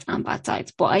sides and bad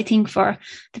sides. But I think for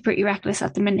the Pretty Reckless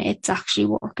at the minute, it's actually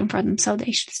working for them, so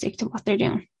they should stick to what they're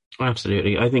doing.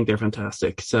 absolutely. I think they're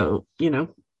fantastic. So, I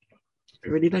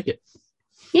really like it.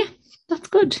 Yeah, that's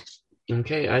good.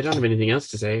 Okay, I don't have anything else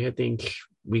to say. I think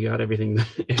we got everything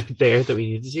there that we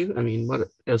needed to. I mean, what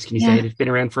else can you say? Yeah. They've been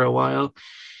around for a while.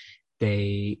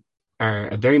 They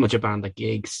are very much a band that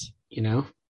gigs,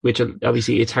 which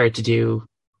obviously it's hard to do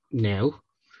now.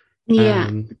 Yeah,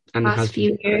 And it past has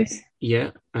been, few years.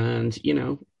 yeah. And,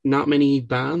 not many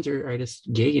bands or artists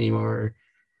gig anymore.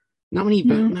 No.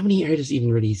 Not many artists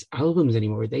even release albums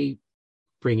anymore. They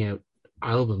bring out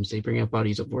albums, they bring out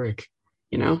bodies of work,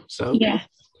 so. Yeah.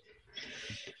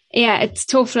 Yeah, it's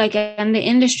tough. Like, and the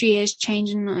industry is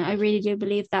changing. I really do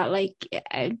believe that. Like,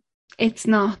 it's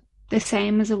not the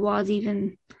same as it was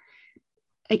even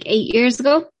like 8 years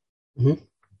ago. Mhm.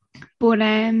 But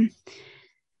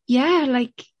yeah,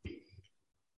 like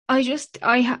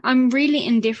I'm really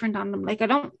indifferent on them. Like, I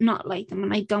don't not like them,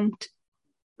 and I don't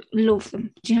love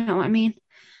them. Do you know what I mean?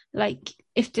 Like,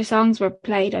 if the songs were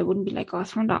played, I wouldn't be like, "Oh,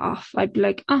 turn that off." I'd be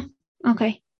like, "Oh,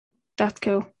 okay, that's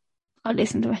cool. I'll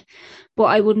listen to it," but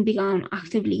I wouldn't be going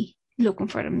actively looking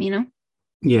for them, you know.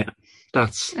 Yeah,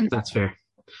 that's And fair.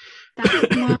 that's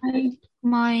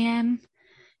my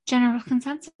general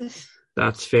consensus.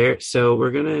 That's fair. So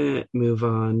we're gonna move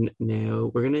on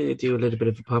now. We're gonna do a little bit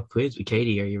of a pop quiz with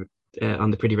Katie. Are you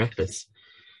on the Pretty Reckless?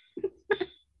 The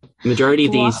majority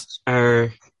of What? these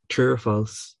are true or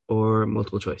false or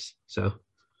multiple choice. So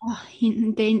Oh,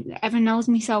 Evan knows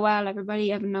me so well.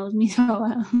 Everybody Evan knows me so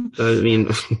well. I mean,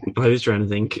 I was trying to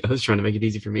think. I was trying to make it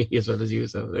easy for me as well as you.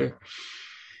 So there.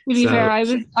 To be fair,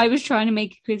 So I was trying to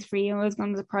make a quiz for you. I was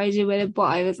going to surprise you with it, but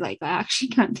I was like, I actually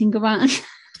can't think of it.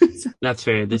 So, that's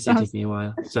fair. This did take me a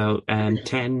while. So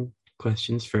 10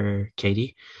 questions for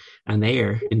Katie, and they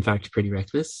are in fact pretty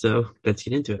reckless. So let's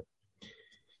get into it.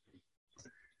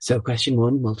 So question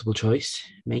 1, multiple choice.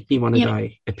 Make Me Wanna yeah.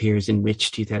 Die appears in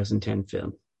which 2010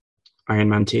 film? Iron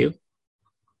Man 2,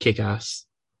 Kick-Ass,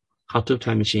 Hot Tub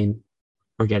Time Machine,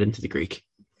 or Get Into the Greek?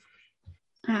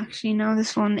 I actually know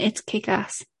this one. It's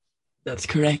Kick-Ass. That's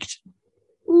correct.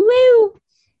 Woo!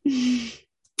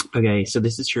 Okay, so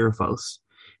this is true or false.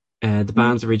 The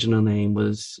band's original name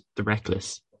was The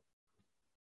Reckless.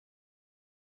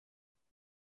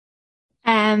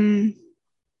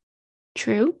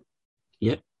 True.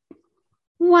 Yep.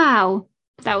 Wow,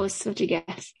 that was such a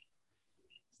guess.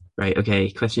 Right, okay.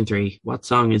 Question 3. What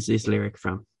song is this lyric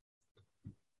from?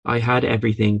 I had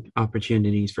everything,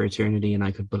 opportunities for eternity, and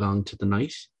I could belong to the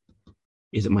night.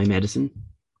 Is it My Medicine,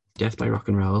 Death by Rock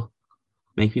and Roll,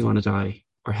 Make Me Wanna Die,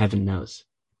 or Heaven Knows?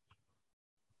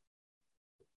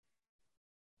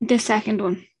 The second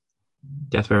one.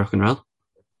 Death by Rock and Roll?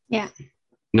 Yeah.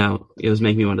 No, it was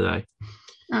Make Me Wanna Die.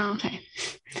 Oh, okay.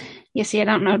 Yeah, see, I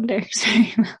don't know the lyrics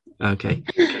very well. Okay.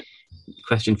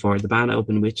 Question 4. The band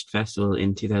opened which festival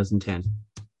in 2010?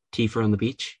 Tifa on the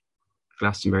Beach,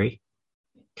 Glastonbury,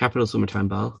 Capital Summertime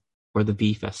Ball, or the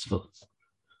V Festival?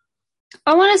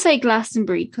 I want to say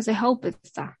Glastonbury because I hope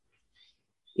it's that.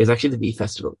 It's actually the V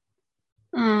Festival.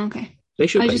 Oh, okay. They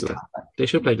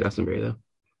should play Glastonbury though.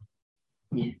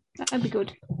 Yeah, that'd be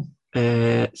good.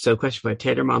 So question 5.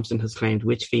 Taylor Momsen has claimed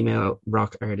which female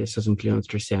rock artist has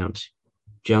influenced her sound?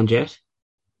 Joan Jett,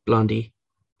 Blondie,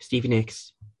 Stevie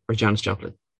Nicks, or Janis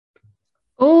Joplin?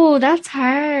 Oh, that's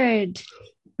hard.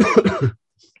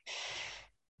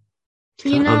 It's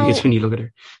not obvious when you look at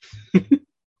her.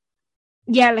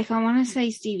 Yeah, like I want to say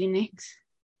Stevie Nicks.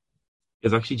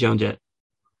 It's actually Joan Jett.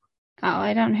 Oh,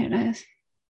 I don't know who that is.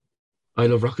 I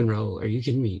Love Rock and Roll. Are you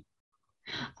kidding me?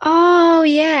 Oh,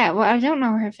 yeah. Well, I don't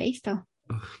know her face though.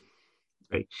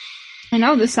 Right. I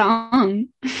know the song.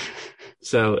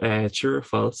 So, true or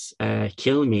false,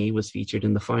 Kill Me was featured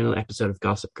in the final episode of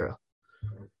Gossip Girl.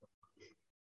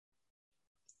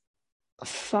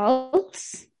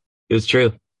 False. It was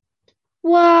true.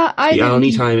 Well, I The didn't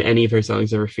only think. time any of her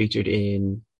songs ever featured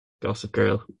in Gossip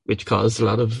Girl, which caused a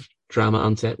lot of drama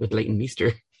on set with Leighton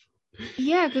Meester.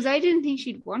 Yeah, because I didn't think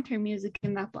she'd want her music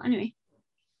in that. But anyway.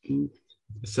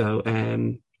 So,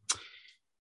 The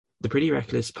Pretty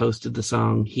Reckless posted the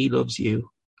song He Loves You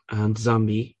and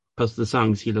Zombie, posted the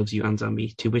songs He Loves You and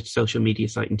Zombie to which social media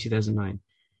site in 2009?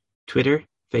 Twitter,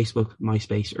 Facebook,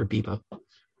 MySpace, or Bebo?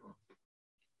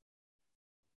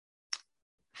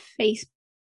 Face.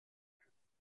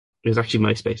 It was actually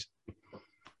MySpace.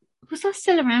 Was that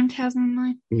still around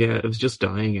 2009? Yeah, it was just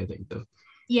dying, I think, though.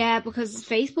 Yeah, because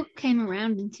Facebook came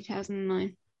around in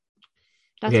 2009.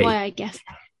 That's Okay, why I guessed.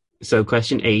 so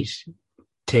question 8.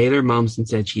 Taylor Momsen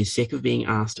said she is sick of being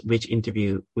asked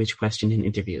which question in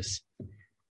interviews.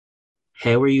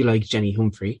 How were you like Jenny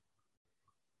Humphrey?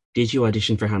 Did you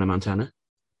audition for Hannah Montana?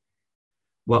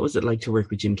 What was it like to work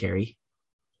with Jim Carrey?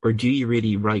 Or do you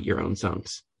really write your own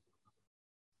songs?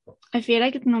 I feel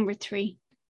like it's number 3.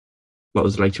 What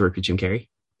was it like to work with Jim Carrey?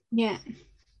 Yeah.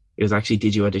 It was actually,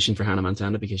 did you audition for Hannah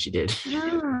Montana? Because she did.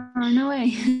 Oh, no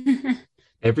way.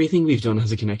 Everything we've done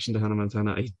has a connection to Hannah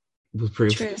Montana, I will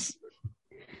prove. True.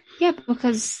 Yeah,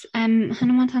 because Hannah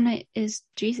Montana is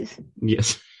Jesus.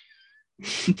 Yes.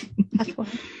 That's why.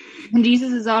 And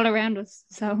Jesus is all around us,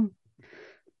 so.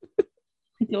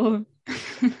 Two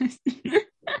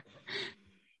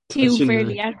Question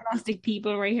fairly 9. agnostic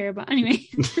people right here, but anyway.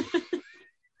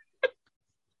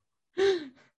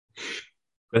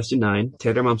 Question 9.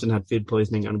 Taylor Momsen had food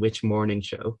poisoning on which morning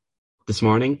show? This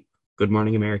Morning, Good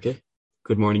Morning America,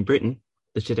 Good Morning Britain,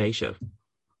 The Today Show.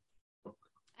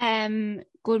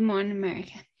 Good Morning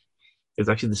America. It was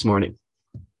actually This Morning.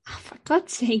 Oh, for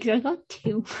God's sake, I got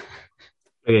 2.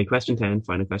 Okay, question 10,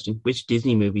 final question. Which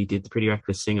Disney movie did The Pretty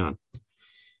Reckless sing on?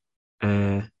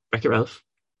 Wreck-It Ralph,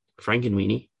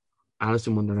 Frankenweenie, Alice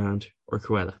in Wonderland, or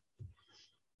Cruella?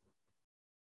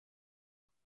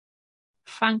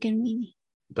 Frankenweenie.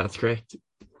 That's correct.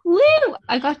 Woo!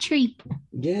 I got 3.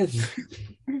 Yes.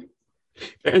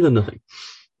 Better than nothing.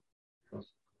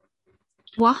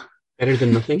 What? Better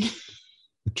than nothing.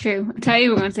 True. I tell you,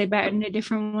 we're going to say better than a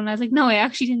different one. I was like, no, I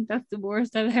actually think that's the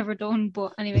worst I've ever done.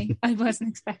 But anyway, I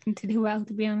wasn't expecting to do well,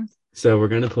 to be honest. So we're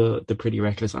going to put The Pretty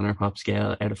Reckless on our pop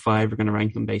scale. Out of 5, we're going to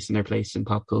rank them based on their place in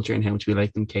pop culture and how much we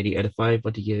like them. Katie, out of 5,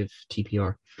 what do you give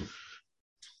TPR?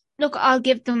 Look, I'll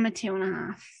give them a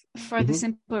 2.5 for the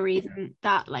simple reason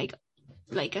that, like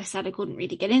I said, I couldn't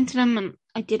really get into them and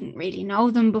I didn't really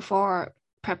know them before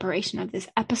preparation of this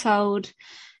episode.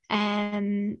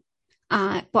 But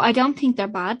I don't think they're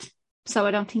bad, so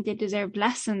I don't think they deserve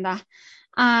less than that.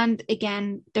 And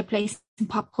again, their place in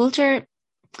pop culture,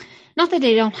 not that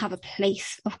they don't have a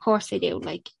place, of course they do.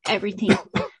 Like everything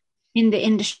in the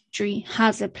industry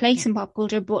has a place in pop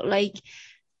culture, but like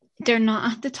they're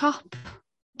not at the top.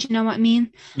 Do you know what I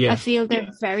mean? Yeah. I feel they're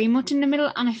very much in the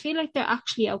middle, and I feel like they're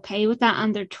actually okay with that,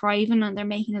 and they're thriving and they're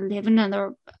making a living and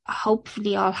they're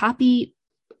hopefully all happy.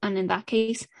 And in that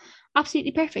case,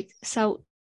 absolutely perfect. So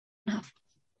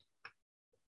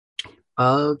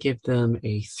I'll give them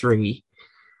a 3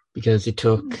 because it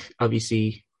took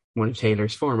obviously one of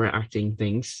Taylor's former acting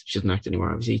things, she doesn't act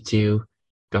anymore obviously, to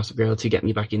Gossip Girl to get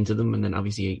me back into them, and then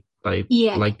obviously I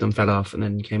liked them, fell off, and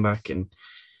then came back, and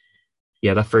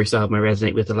yeah, that first album I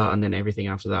resonate with a lot, and then everything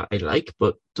after that I like,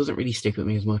 but doesn't really stick with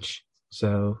me as much.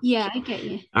 So yeah, I get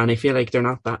you. And I feel like they're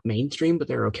not that mainstream, but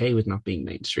they're okay with not being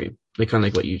mainstream. Like kind of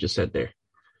like what you just said there.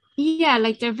 Yeah,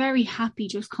 like they're very happy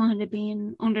just kind of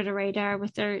being under the radar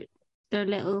with their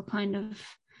little kind of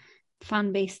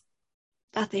fan base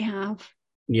that they have.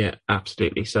 Yeah,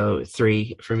 absolutely. So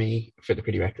 3 for me for The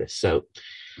Pretty Reckless. So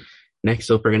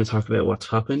next up, we're going to talk about what's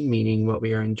popping, meaning what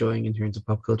we are enjoying in terms of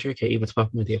pop culture. Katie, what's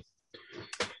popping with you?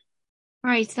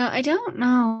 Right, so I don't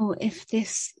know if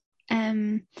this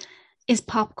is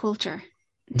pop culture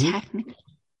technically,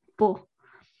 but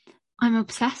I'm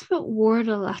obsessed with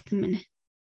Wordle at the minute.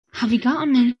 Have you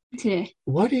gotten into it?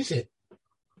 What is it?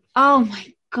 Oh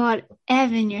my God,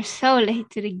 Evan, you're so late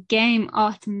to the game.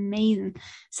 Oh, it's amazing.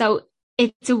 So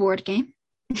it's a word game.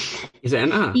 Is it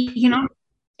an app? You know,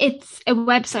 it's a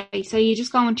website. So you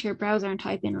just go into your browser and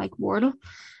type in like Wordle,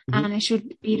 and it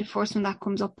should be the first one that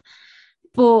comes up.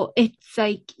 But it's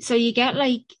like, so you get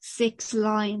like 6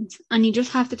 lines and you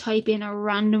just have to type in a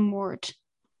random word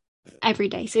every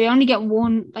day. So you only get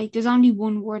one, like there's only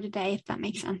one word a day, if that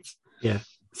makes sense. Yeah.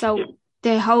 So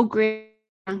the whole grade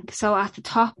rank. So at the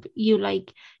top, you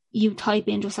type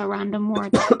in just a random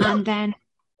word, and then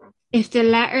if the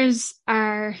letters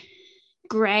are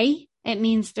grey, it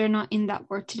means they're not in that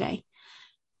word today.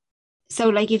 So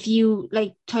like if you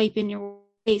like type in your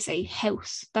say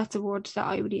house. That's a word that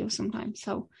I would use sometimes.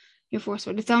 So your first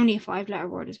word, it's only a 5-letter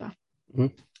word as well.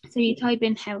 Mhm. So you type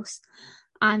in house,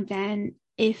 and then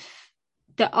if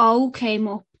the O came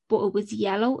up but it was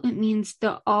yellow, it means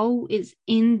the O is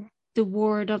in the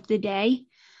word of the day,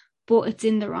 but it's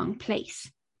in the wrong place.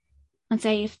 And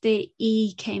say if the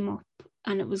E came up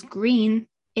and it was green,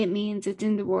 it means it's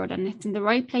in the word and it's in the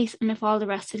right place. And if all the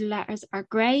rest of the letters are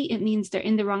grey, it means they're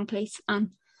in the wrong place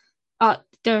and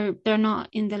they're not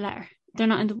in the letter. They're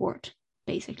not in the word,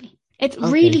 basically. It's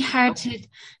really hard to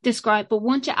describe, but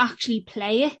once you actually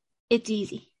play it, it's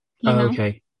easy. You know?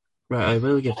 Okay. Right, I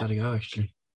will give that a go,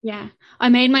 actually. Yeah. I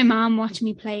made my mom watch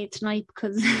me play it tonight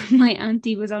because my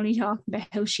auntie was only talking about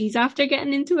how she's after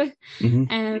getting into it.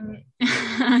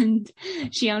 And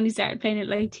she only started playing it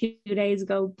like 2 days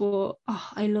ago, but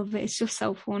I love it. It's just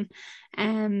so fun.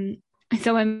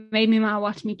 So I made my mom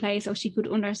watch me play so she could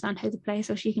understand how to play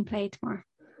so she can play it tomorrow.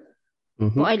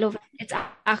 But I love it. It's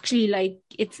actually like,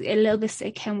 it's a little bit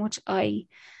sick how much I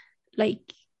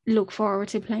like look forward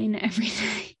to playing it every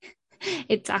day.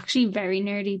 It's actually very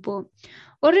nerdy, but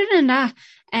other than that,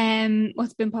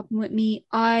 what's been popping with me,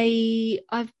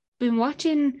 I've been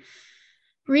rewatching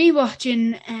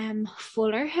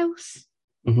Fuller House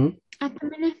at the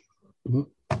minute,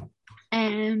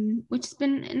 which has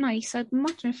been nice. I've been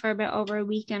watching it for about over a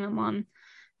week, and I'm on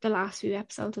the last few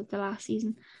episodes of the last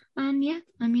season. And yeah,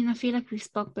 I mean, I feel like we've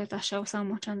spoke about that show so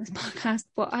much on this podcast,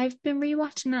 but I've been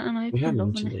rewatching it and I've been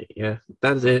loving it. Yeah,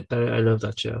 that is it. I love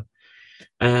that show.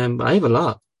 I have a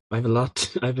lot. I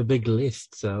have a big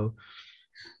list. So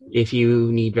if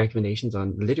you need recommendations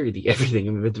on literally everything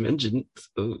I'm about to mention,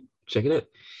 so check it out.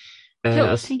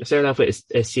 I'll start off with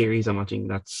a series I'm watching.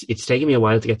 It's taking me a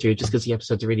while to get through just because the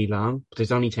episodes are really long. But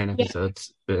there's only 10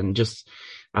 episodes, and just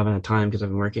I haven't had time because I've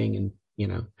been working. And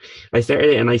I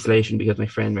started it in isolation because my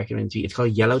friend recommended it. It's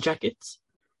called Yellow Jackets.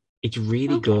 It's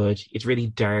really good. It's really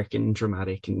dark and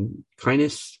dramatic and kind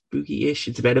of spooky-ish.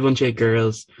 It's about a bunch of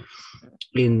girls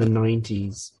in the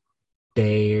 90s.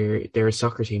 They're a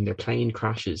soccer team. Their plane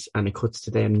crashes, and it cuts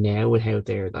to them now and how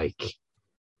they're like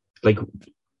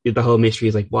the whole mystery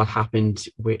is like what happened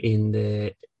in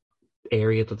the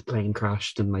area that the plane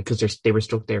crashed, and like because they were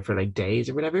stuck there for like days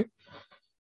or whatever,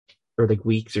 or like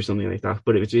weeks or something like that.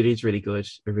 But it is really good.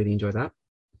 I really enjoyed that.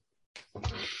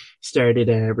 Started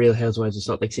Real Housewives of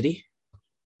Salt Lake City.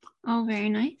 Oh, very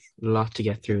nice. A lot to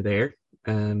get through there.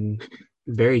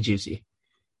 Very juicy.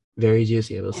 Very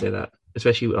juicy, I will say that.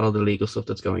 Especially with all the legal stuff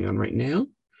that's going on right now.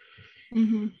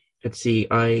 Let's see,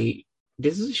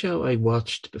 this is a show I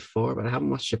watched before, but I haven't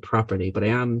watched it properly, but I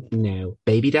am now.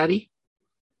 Baby Daddy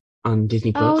on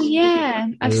Disney Plus. Oh, yeah.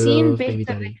 I've seen Baby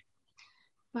Daddy.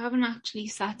 I haven't actually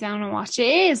sat down and watched it.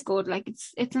 It is good. Like,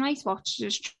 it's a nice watch to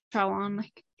just throw on.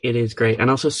 Like, it is great. And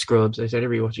also Scrubs. I started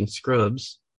rewatching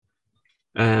Scrubs.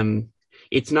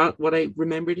 It's not what I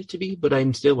remembered it to be, but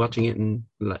I'm still watching it and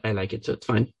I like it, so it's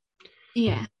fine.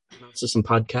 Yeah. Also some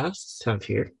podcasts to have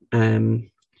here.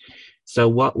 So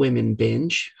What Women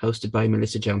Binge, hosted by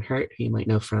Melissa Joan Hart, who you might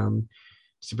know from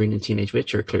Sabrina the Teenage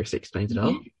Witch or Clarissa Explains It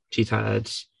All. She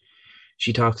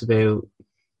talks about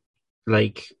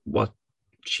like what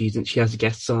she has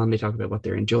guests on. They talk about what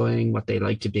they're enjoying, what they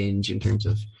like to binge in terms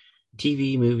of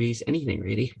TV, movies, anything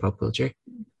really, pop culture.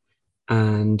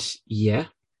 And yeah,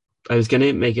 I was going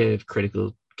to make a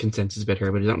critical consensus about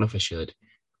her, but I don't know if I should.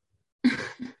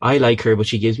 I like her, but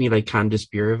she gives me like Candice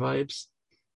Bure vibes.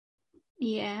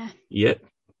 Yeah. Yep.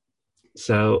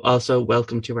 So also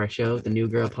welcome to our show, the New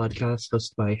Girl podcast,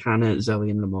 hosted by Hannah, Zoe,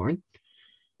 and Lamorne.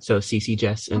 So Cece,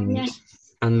 Jess, and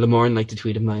Lamorne like to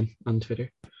tweet of mine on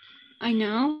Twitter. I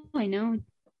know.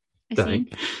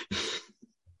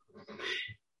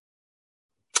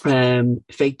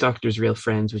 Fake Doctors, Real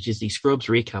Friends, which is the Scrubs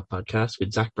recap podcast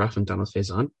with Zach Braff and Donald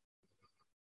Faison.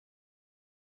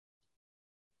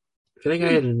 I feel like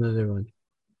I had another one.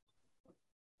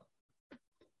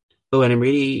 Oh, and I'm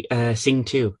really Sing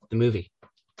 2, the movie.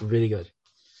 Really good.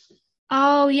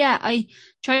 Oh, yeah. I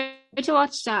tried to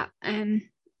watch that at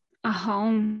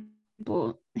home,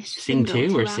 but it's just Sing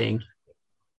 2 or Sing?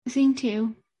 Sing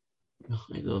 2. Oh,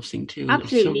 I love Sing 2.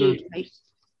 Absolutely. So like,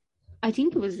 I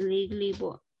think it was legally,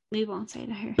 but we won't say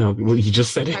that here. No, well, you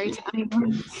just said it.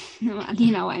 No,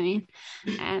 you know what I mean.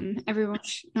 Everyone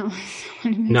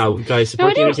No, guys,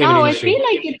 support the entertainment industry. I feel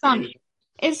like it's on.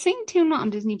 Is Sing 2 not on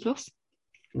Disney Plus?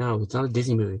 No, it's not a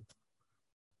Disney movie.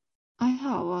 I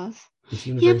thought it was.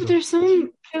 Yeah, but there's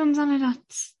some films on it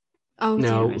that's... Oh,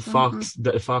 no, Fox.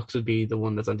 Fox would be the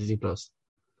one that's on Disney Plus.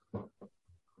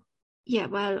 Yeah,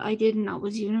 well, I didn't know it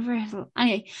was Universal.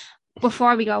 Anyway,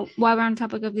 before we go, while we're on the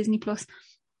topic of Disney Plus,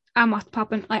 And what's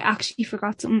popping? I actually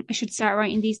forgot something. I should start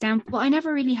writing these down, but I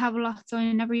never really have a lot, so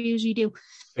I never usually do.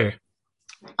 Fair.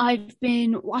 I've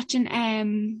been watching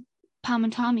Pam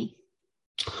and Tommy.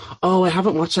 Oh, I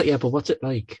haven't watched that yet, but what's it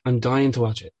like? I'm dying to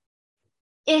watch it.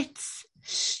 It's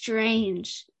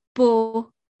strange, but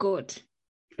good.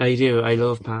 I do. I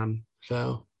love Pam.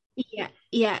 So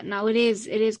Yeah, no, it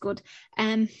is good.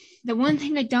 The one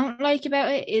thing I don't like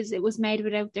about it is it was made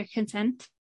without their consent.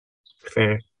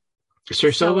 fair.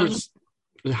 Sure, so So was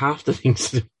half the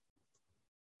things. It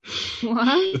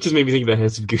what? just made me think of the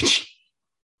House of Gucci.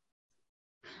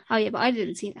 Oh yeah, but I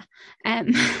didn't see that.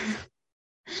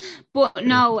 But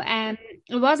no, it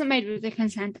wasn't made with their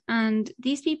consent, and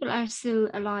these people are still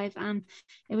alive, and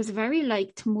it was a very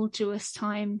like tumultuous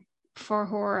time for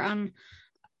her, and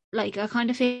like I kind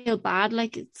of feel bad,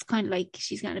 like it's kind of like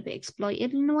she's getting a bit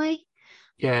exploited in a way.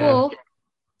 Yeah,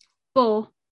 But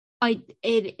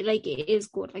it is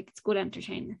good, like it's good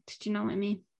entertainment. Do you know what I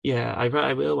mean? yeah.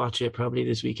 I will watch it probably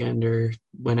this weekend or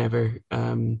whenever.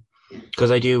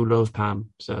 Because I do love Pam.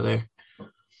 So there.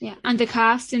 Yeah, and the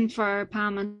casting for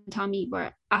Pam and Tommy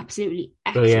were absolutely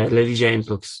Oh yeah, excellent. Lily James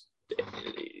looks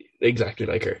exactly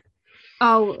like her.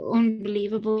 Oh,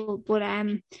 unbelievable! But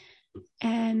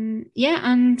yeah,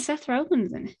 and Seth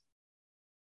Rogen's in it.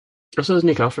 Also, is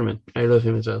Nick Offerman. I love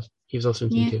him as well. He was also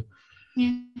in Teen Yeah, 2.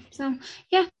 yeah. So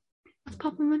yeah, that's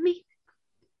popping with me.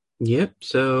 Yep.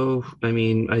 So, I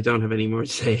mean, I don't have any more to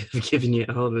say. I've given you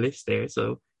all the list there.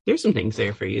 So, there's some things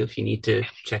there for you if you need to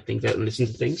check things out and listen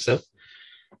to things. So,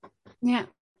 Yeah,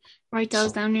 write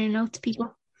those down in your notes,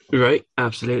 people. right.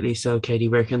 Absolutely. So, Katie,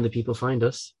 where can the people find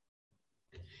us?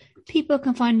 People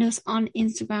can find us on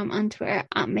Instagram and Twitter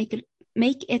at Make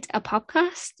It a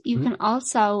Podcast. You can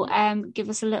also give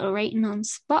us a little rating on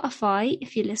Spotify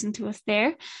if you listen to us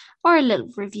there, or a little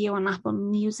review on Apple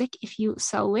Music if you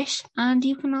so wish. And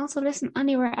you can also listen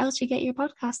anywhere else you get your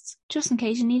podcasts, just in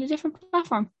case you need a different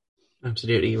platform.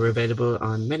 Absolutely. We're available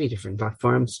on many different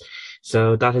platforms.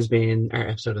 So that has been our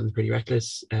episode on The Pretty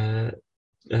Reckless.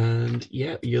 And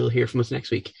yeah, you'll hear from us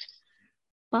next week.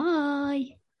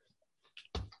 Bye.